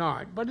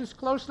 canard, but it's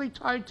closely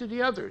tied to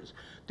the others.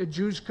 The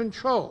Jews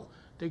control.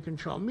 They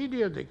control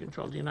media, they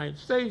control the United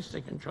States,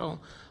 they control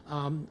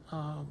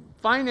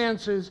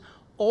finances,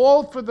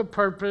 all for the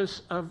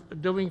purpose of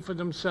doing for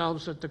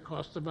themselves at the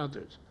cost of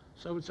others.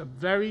 So it's a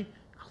very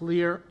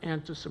clear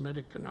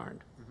anti-Semitic canard.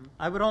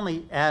 I would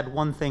only add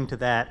one thing to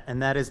that, and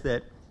that is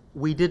that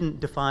we didn't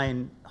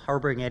define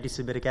harboring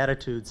anti-Semitic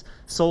attitudes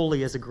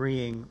solely as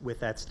agreeing with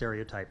that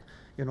stereotype.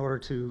 In order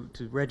to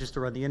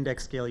register on the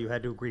index scale, you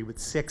had to agree with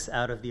 6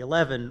 out of the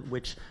 11,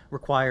 which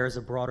requires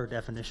a broader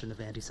definition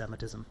of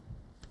anti-Semitism.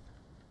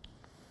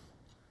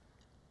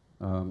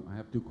 I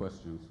have 2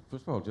 questions.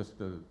 First of all, just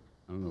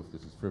I don't know if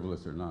this is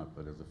frivolous or not,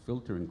 but as a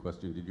filtering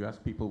question, did you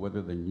ask people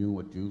whether they knew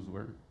what Jews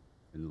were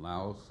in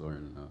Laos or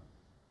in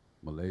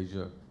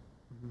Malaysia?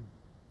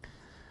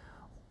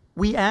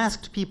 We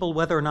asked people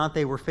whether or not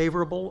they were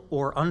favorable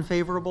or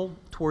unfavorable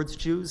towards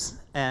Jews,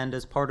 and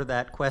as part of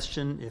that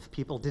question, if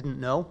people didn't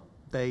know,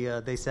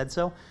 they said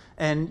so.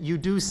 And you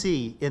do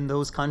see in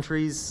those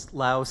countries,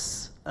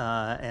 Laos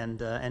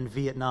and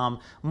Vietnam,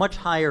 much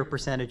higher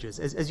percentages,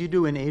 as you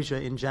do in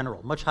Asia in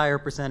general, much higher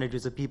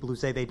percentages of people who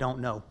say they don't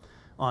know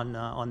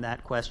on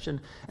that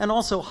question, and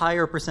also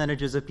higher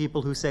percentages of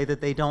people who say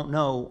that they don't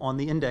know on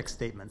the index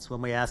statements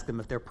when we ask them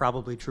if they're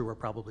probably true or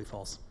probably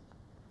false.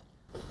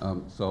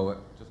 So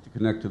just to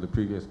connect to the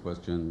previous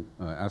question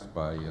asked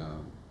by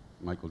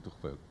Michael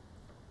Tuchfeld.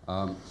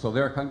 So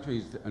there are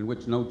countries in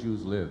which no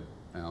Jews live.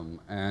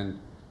 And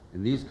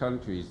in these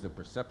countries, the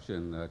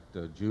perception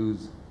that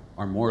Jews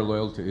are more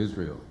loyal to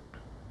Israel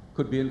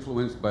could be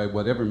influenced by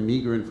whatever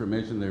meager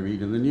information they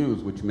read in the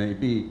news, which may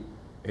be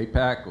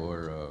AIPAC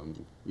or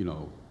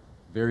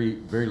very,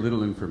 very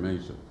little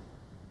information.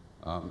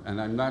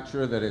 And I'm not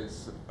sure that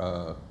it's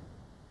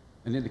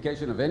an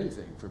indication of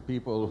anything for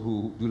people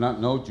who do not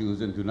know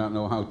Jews and do not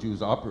know how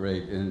Jews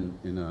operate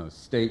in a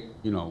state,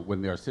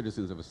 when they are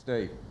citizens of a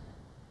state,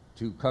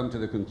 to come to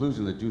the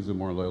conclusion that Jews are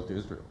more loyal to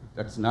Israel.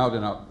 That's not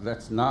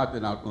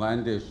an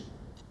outlandish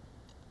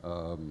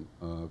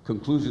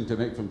conclusion to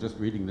make from just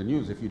reading the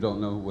news if you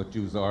don't know what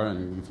Jews are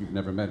and if you've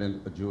never met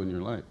a Jew in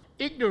your life.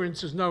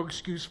 Ignorance is no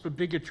excuse for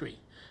bigotry.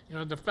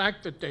 The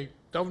fact that they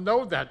don't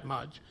know that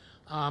much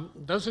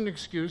doesn't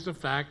excuse the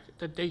fact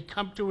that they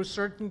come to a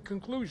certain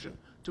conclusion,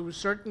 to a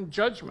certain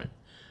judgment.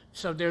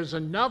 So there's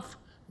enough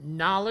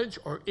knowledge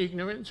or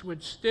ignorance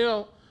which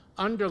still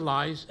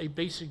underlies a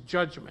basic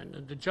judgment.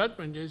 And the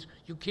judgment is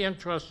you can't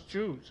trust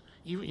Jews.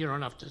 You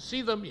don't have to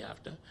see them, you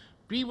have to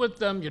be with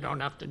them, you don't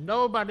have to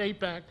know about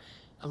AIPAC.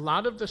 A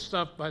lot of the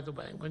stuff, by the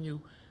way, when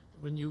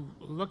you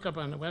look up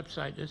on the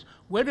website is,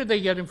 where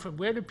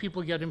do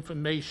people get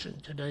information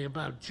today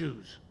about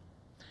Jews?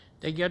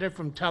 They get it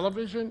from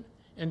television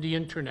and the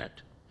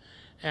internet.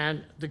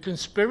 And the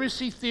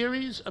conspiracy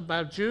theories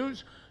about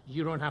Jews,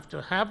 you don't have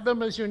to have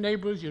them as your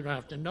neighbors, you don't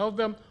have to know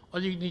them,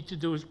 all you need to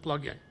do is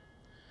plug in.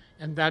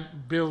 And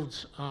that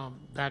builds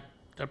that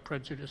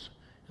prejudice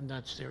and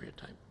that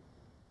stereotype.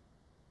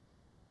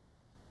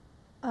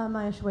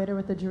 Maya Schwader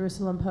with the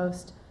Jerusalem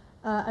Post.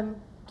 I'm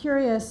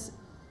curious,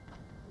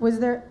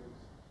 do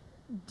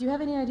you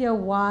have any idea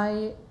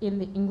why in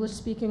the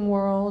English-speaking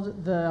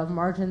world the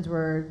margins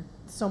were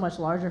so much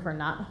larger for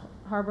not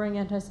harboring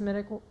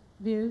anti-Semitic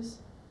views?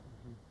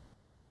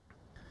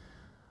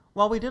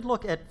 Well, we did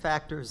look at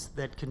factors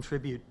that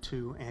contribute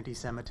to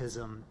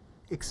anti-Semitism.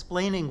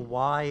 Explaining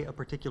why a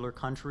particular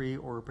country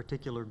or a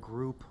particular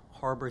group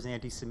harbors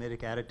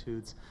anti-Semitic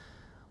attitudes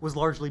was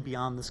largely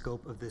beyond the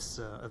scope of this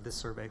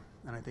survey,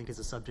 and I think is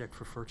a subject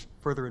for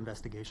further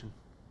investigation.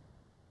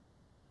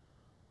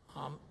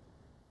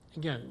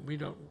 Again, we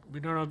don't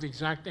know the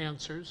exact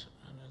answers,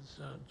 and as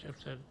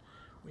Jeff said,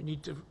 we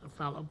need to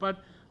follow.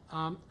 But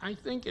I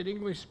think in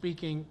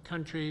English-speaking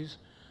countries,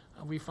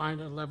 we find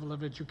a level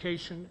of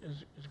education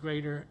is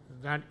greater.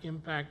 That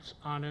impacts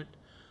on it.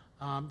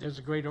 There's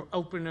a greater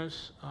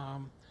openness.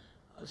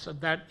 So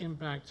that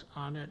impacts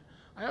on it.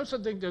 I also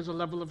think there's a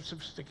level of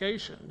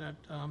sophistication that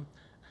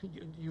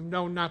you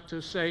know not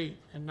to say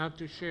and not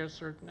to share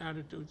certain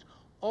attitudes.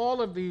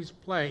 All of these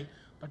play,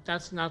 but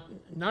that's not,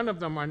 none of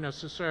them are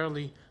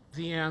necessarily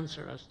the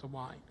answer as to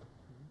why.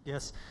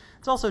 Yes.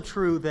 It's also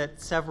true that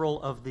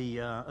several of the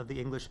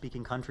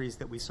English-speaking countries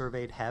that we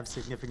surveyed have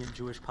significant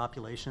Jewish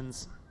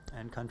populations,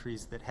 and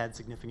countries that had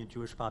significant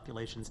Jewish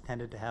populations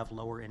tended to have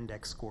lower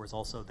index scores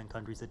also than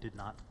countries that did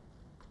not.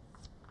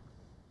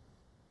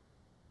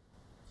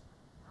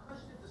 How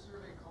much did the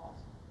survey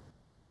cost?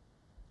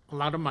 A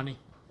lot of money.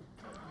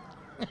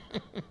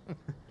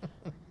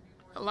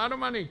 A lot of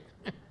money.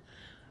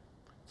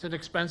 It's an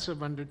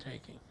expensive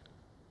undertaking.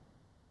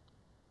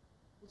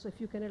 So if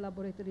you can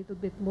elaborate a little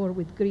bit more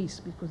with Greece,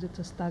 because it's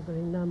a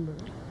staggering number.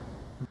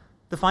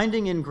 The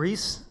finding in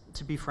Greece,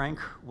 to be frank,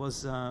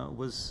 was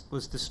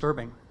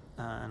disturbing.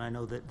 And I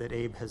know that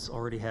Abe has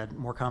already had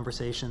more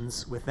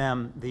conversations with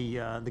them.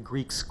 The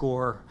Greek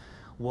score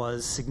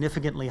was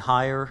significantly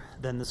higher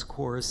than the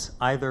scores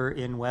either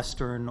in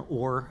Western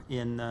or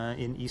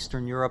in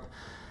Eastern Europe.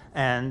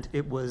 And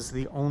it was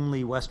the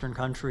only Western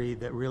country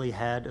that really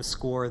had a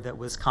score that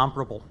was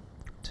comparable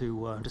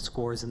to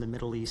scores in the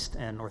Middle East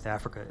and North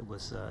Africa. It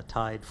was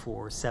tied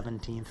for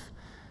 17th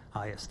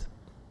highest.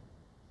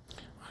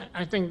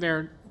 I think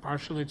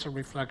partially it's a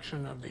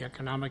reflection of the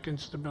economic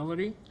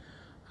instability,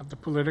 of the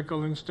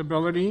political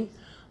instability,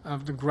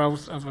 of the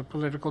growth of a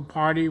political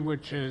party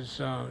which is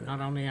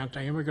not only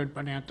anti-immigrant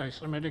but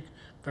anti-Semitic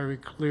very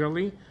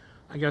clearly.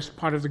 I guess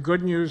part of the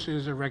good news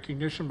is a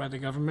recognition by the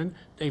government.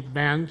 They've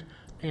banned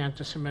the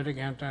anti-Semitic,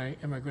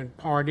 anti-immigrant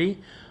party,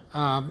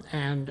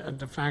 and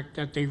the fact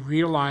that they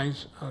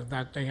realize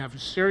that they have a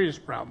serious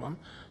problem.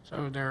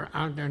 So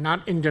they're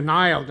not in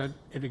denial that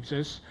it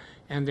exists,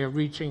 and they're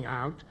reaching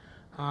out.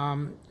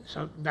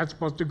 So that's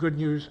both the good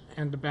news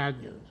and the bad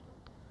news.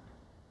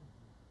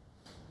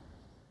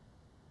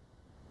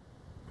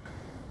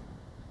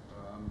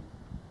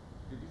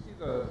 Did you see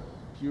the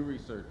Pew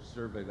Research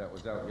survey that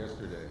was out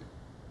yesterday,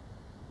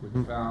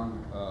 which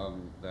found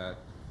that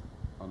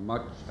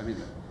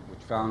which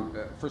found,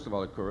 first of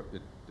all, it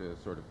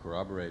sort of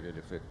corroborated,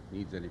 if it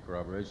needs any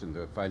corroboration,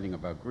 the finding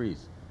about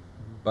Greece.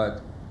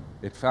 But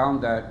it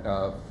found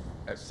that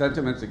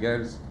sentiments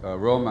against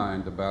Roma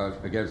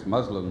and against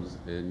Muslims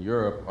in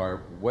Europe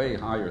are way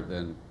higher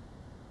than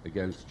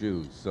against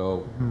Jews.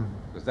 So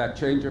does that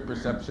change your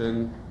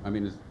perception? I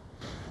mean,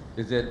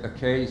 is it a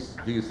case,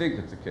 do you think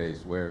it's a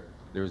case where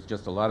there's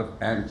just a lot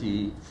of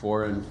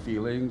anti-foreign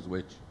feelings,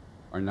 which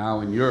are now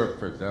in Europe,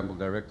 for example,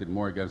 directed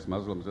more against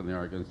Muslims than they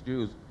are against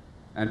Jews?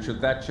 And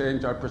should that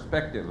change our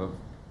perspective of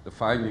the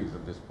findings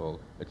of this poll,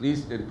 at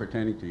least in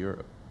pertaining to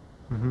Europe?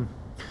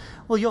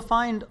 Well, you'll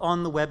find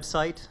on the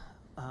website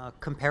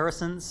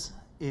comparisons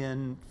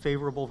in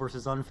favorable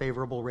versus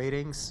unfavorable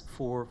ratings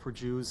for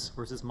Jews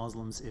versus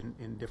Muslims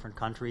in different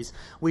countries.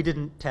 We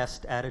didn't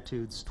test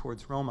attitudes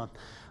towards Roma,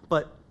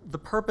 but the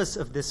purpose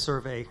of this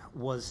survey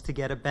was to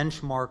get a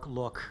benchmark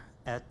look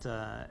at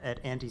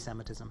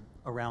anti-Semitism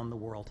around the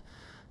world,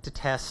 to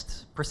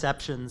test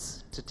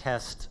perceptions, to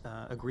test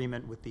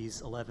agreement with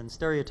these 11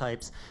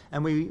 stereotypes,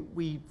 and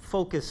we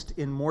focused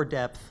in more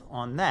depth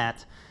on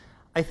that.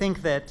 I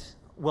think that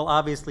we'll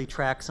obviously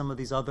track some of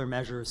these other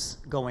measures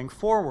going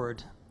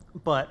forward,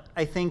 but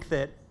I think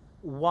that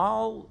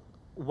while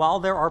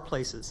there are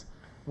places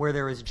where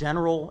there is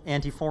general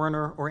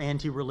anti-foreigner or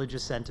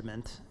anti-religious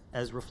sentiment,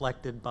 as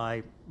reflected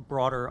by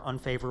broader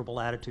unfavorable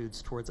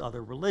attitudes towards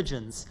other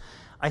religions,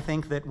 I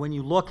think that when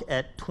you look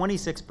at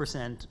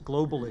 26%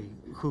 globally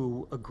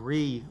who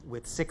agree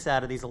with 6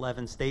 out of these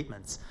 11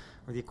 statements,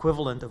 or the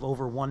equivalent of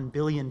over 1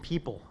 billion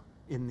people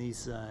in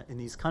these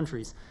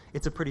countries,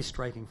 it's a pretty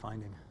striking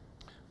finding.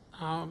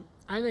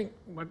 I think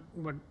what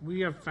we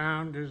have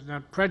found is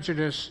that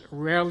prejudice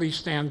rarely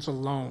stands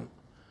alone.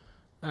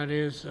 That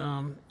is,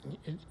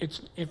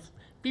 if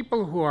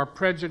people who are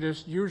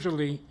prejudiced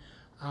usually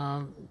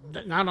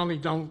not only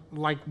don't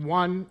like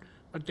one,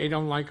 but they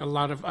don't like a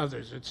lot of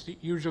others. It's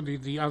usually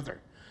the other.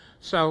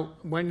 So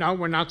we're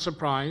not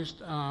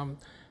surprised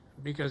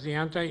because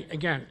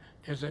again,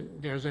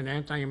 there's an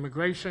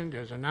anti-immigration,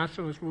 there's a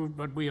nationalist movement,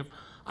 but we have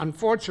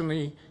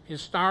unfortunately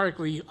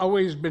historically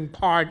always been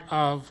part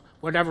of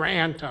whatever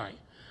anti.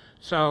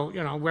 So,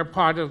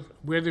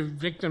 we're the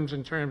victims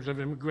in terms of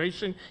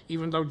immigration,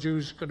 even though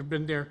Jews could have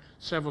been there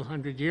several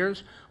hundred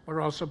years.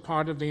 We're also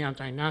part of the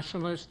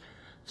anti-nationalists.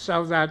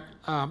 So that,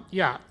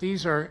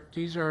 these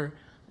are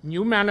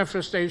new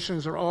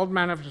manifestations or old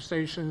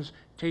manifestations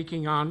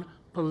taking on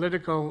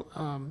political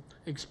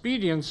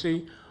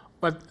expediency,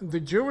 but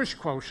the Jewish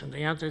quotient,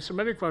 the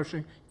anti-Semitic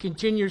quotient,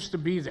 continues to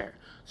be there.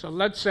 So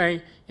let's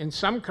say in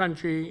some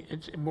country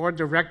it's more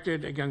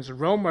directed against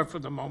Roma for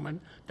the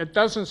moment. That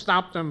doesn't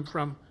stop them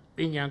from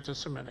being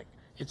anti-Semitic.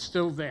 It's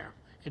still there.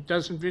 It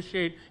doesn't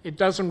vitiate, it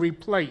doesn't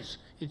replace,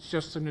 it's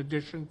just an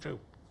addition to.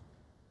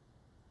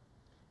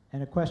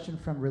 And a question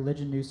from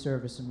Religion News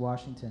Service in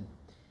Washington.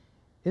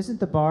 Isn't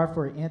the bar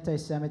for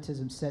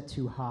anti-Semitism set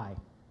too high?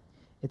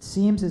 It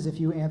seems as if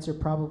you answer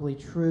probably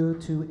true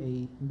to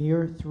a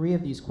mere 3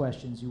 of these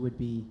questions, you would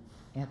be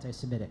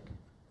anti-Semitic.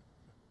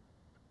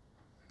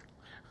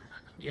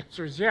 The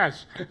answer is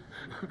yes.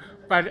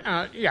 But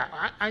yeah,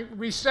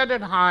 we set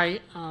it high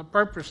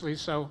purposely.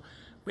 So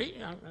we,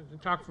 to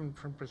talk from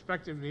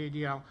perspective of the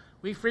ADL,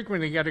 we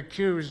frequently get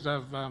accused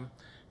of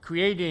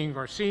creating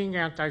or seeing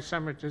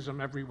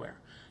anti-Semitism everywhere.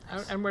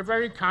 And we're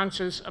very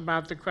conscious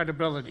about the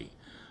credibility.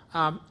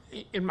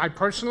 In my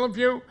personal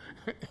view,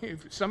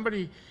 if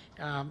somebody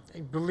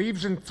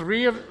believes in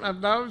 3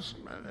 of those,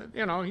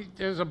 you know,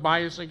 there's a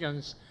bias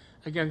against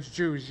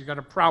Jews. You've got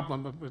a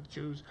problem with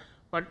Jews.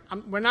 But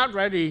we're not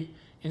ready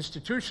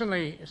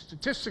institutionally,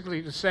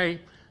 statistically, to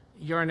say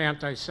you're an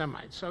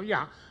anti-Semite. So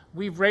yeah,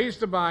 we've raised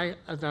the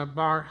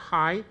bar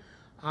high.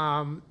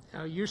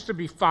 Used to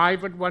be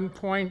 5 at one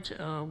point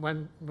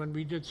when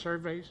we did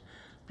surveys,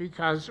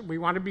 because we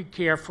want to be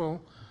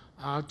careful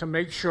to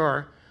make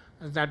sure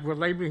that we're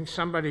labeling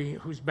somebody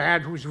who's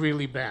bad who's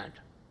really bad.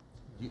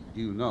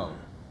 Do you know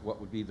what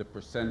would be the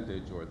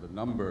percentage or the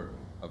number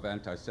of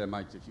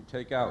anti-Semites if you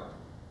take out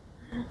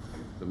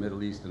the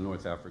Middle East and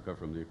North Africa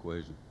from the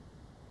equation?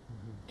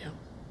 Yeah.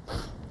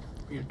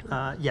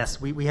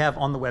 Yes, we have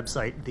on the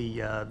website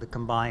the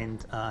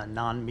combined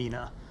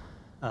non-MENA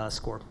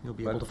score. You'll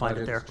be able to find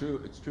it there.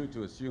 It's true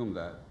to assume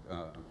that,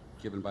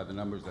 given by the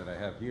numbers that I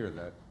have here,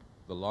 that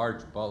the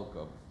large bulk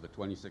of the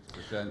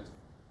 26%.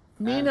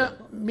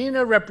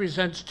 MENA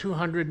represents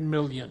 200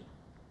 million.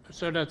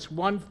 So that's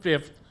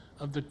 1/5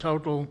 of the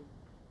total,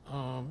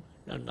 and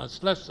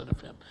that's less than a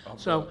fifth.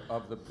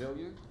 Of the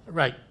billion?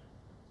 Right.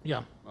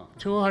 Yeah,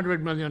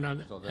 200 million on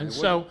it. So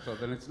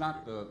then it's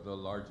not the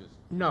largest.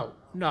 No,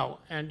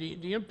 and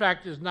the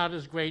impact is not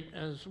as great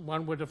as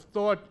one would have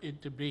thought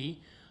it to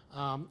be.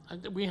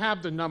 We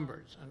have the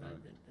numbers.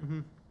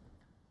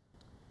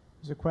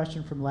 There's a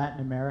question from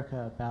Latin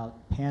America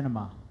about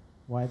Panama.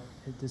 Why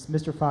does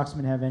Mr.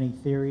 Foxman have any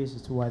theories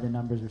as to why the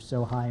numbers are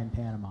so high in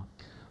Panama?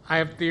 I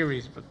have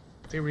theories, but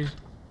theories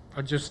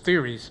are just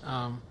theories.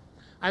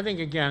 I think,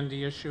 again,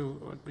 the issue,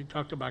 we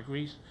talked about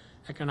Greece,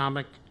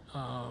 economic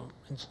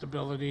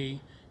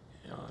instability,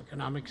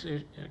 economic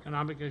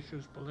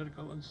issues,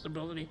 political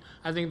instability.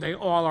 I think they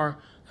all are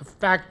a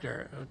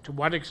factor. To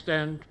what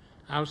extent,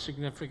 how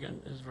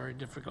significant is very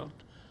difficult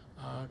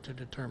to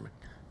determine.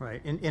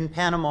 Right. In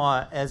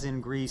Panama, as in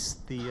Greece,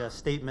 the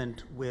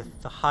statement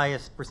with the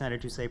highest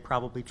percentage, you say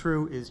probably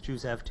true, is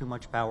Jews have too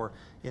much power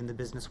in the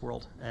business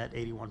world at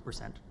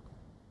 81%.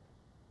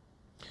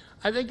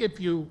 I think if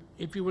you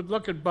would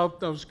look at both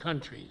those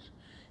countries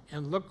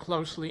and look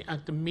closely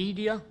at the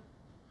media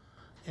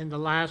in the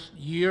last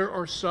year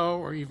or so,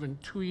 or even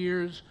 2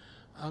 years,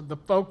 the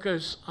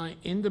focus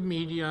in the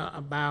media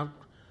about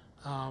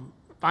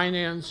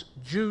finance,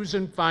 Jews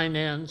in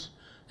finance,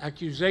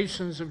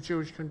 accusations of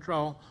Jewish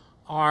control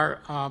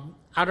are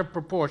out of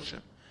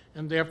proportion,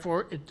 and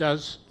therefore it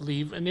does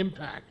leave an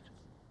impact.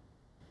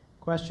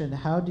 Question,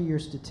 how do your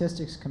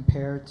statistics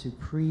compare to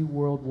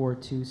pre-World War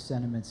II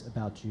sentiments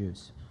about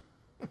Jews?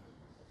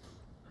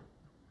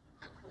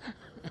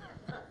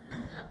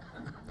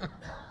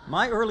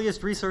 My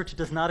earliest research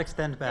does not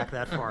extend back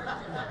that far.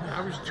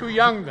 I was too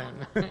young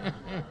then.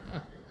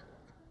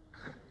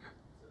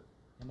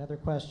 Another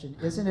question,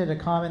 isn't it a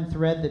common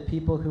thread that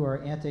people who are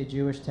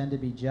anti-Jewish tend to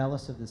be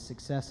jealous of the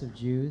success of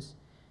Jews,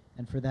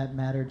 and for that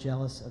matter,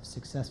 jealous of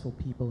successful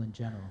people in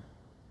general?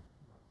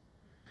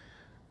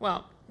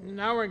 Well,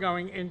 now we're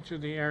going into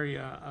the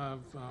area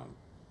of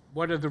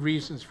what are the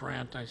reasons for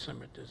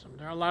anti-Semitism.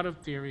 There are a lot of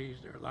theories,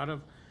 there are a lot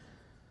of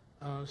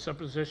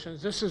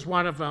suppositions. This is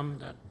one of them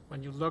that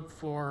when you look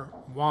for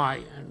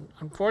why, and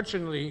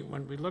unfortunately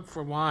when we look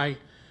for why,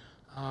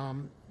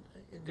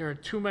 there are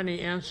too many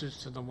answers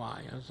to the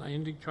why. As I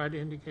try to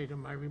indicate in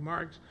my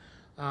remarks,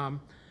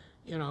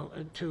 you know,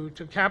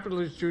 to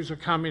capitalist Jews are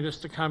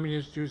communists, to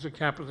communist Jews are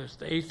capitalists,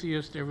 to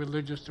atheists, they're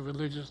religious, to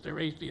religious, they're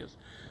atheists.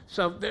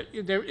 So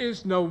there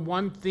is no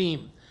one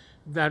theme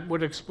that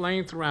would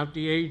explain throughout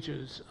the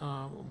ages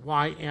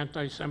why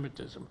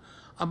anti-Semitism.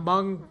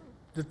 Among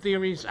the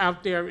theories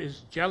out there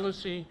is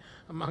jealousy.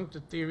 Among the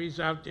theories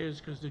out there is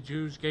because the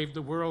Jews gave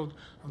the world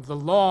the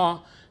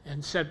law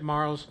and set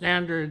moral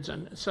standards.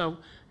 And so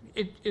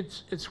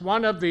it's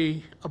one of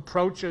the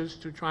approaches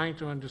to trying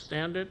to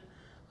understand it.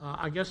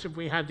 I guess if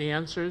we had the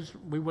answers,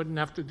 we wouldn't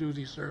have to do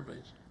these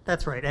surveys.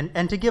 That's right.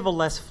 And to give a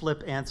less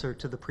flip answer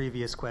to the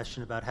previous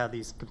question about how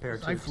these compare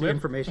to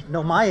information.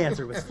 No, my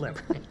answer was flip.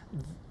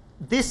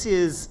 This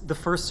is the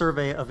first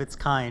survey of its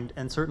kind,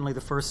 and certainly the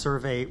first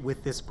survey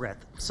with this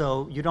breadth.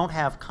 So you don't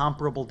have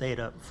comparable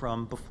data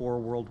from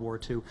before World War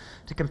II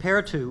to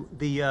compare to.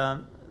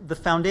 The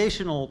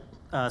foundational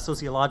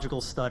sociological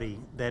study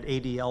that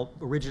ADL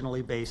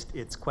originally based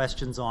its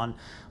questions on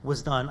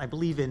was done, I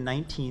believe, in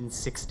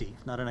 1960.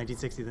 Not in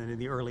 1960, then in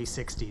the early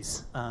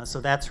 60s. So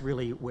that's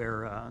really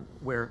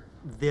where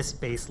this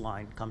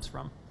baseline comes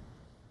from.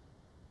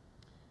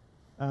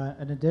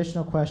 An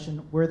additional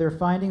question, were there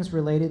findings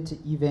related to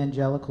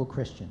evangelical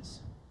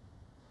Christians?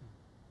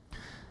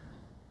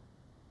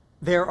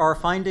 There are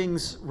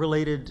findings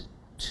related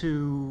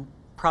to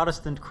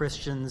Protestant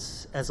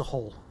Christians as a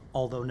whole,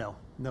 although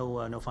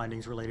no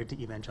findings related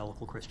to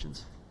evangelical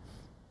Christians.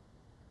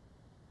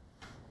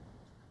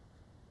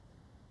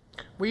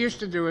 We used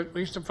to do it,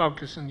 we used to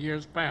focus in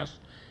years past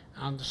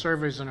on the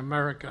surveys in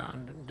America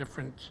and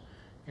different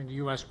in the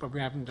US, but we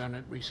haven't done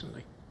it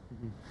recently.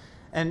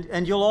 Mm-hmm.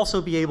 And you'll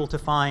also be able to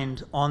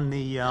find on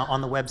the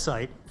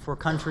website for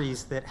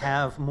countries that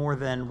have more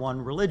than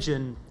one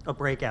religion a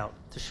breakout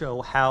to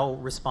show how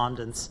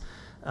respondents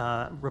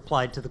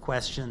replied to the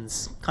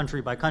questions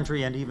country by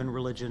country and even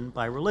religion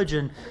by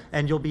religion.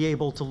 And you'll be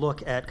able to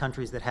look at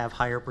countries that have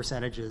higher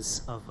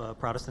percentages of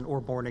Protestant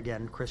or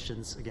born-again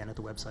Christians, again, at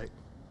the website.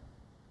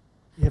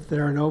 If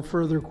there are no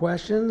further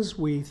questions,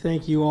 we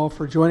thank you all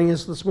for joining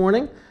us this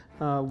morning.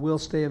 We'll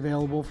stay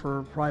available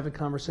for private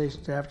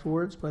conversations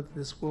afterwards, but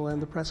this will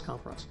end the press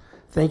conference.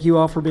 Thank you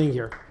all for being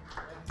here.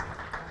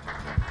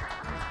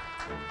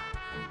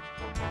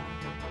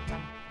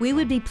 We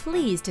would be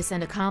pleased to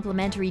send a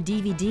complimentary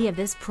DVD of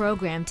this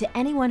program to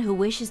anyone who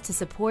wishes to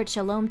support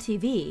Shalom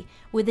TV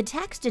with a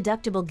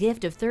tax-deductible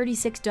gift of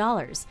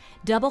 $36,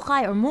 double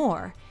high or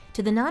more,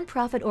 to the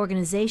nonprofit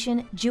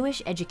organization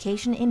Jewish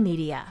Education in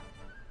Media.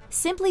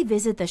 Simply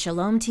visit the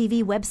Shalom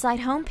TV website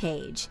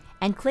homepage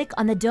and click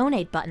on the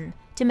Donate button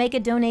to make a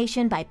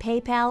donation by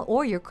PayPal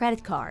or your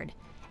credit card.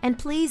 And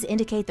please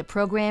indicate the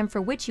program for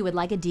which you would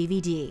like a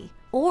DVD.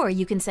 Or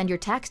you can send your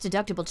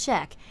tax-deductible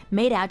check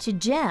made out to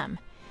GEM.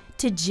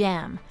 To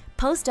GEM,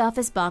 Post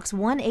Office Box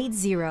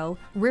 180,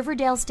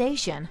 Riverdale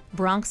Station,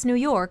 Bronx, New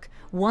York,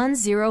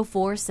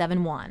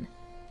 10471.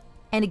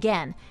 And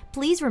again,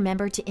 please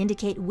remember to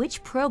indicate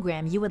which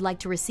program you would like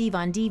to receive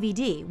on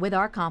DVD with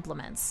our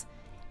compliments.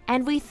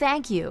 And we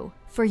thank you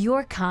for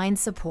your kind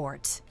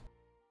support.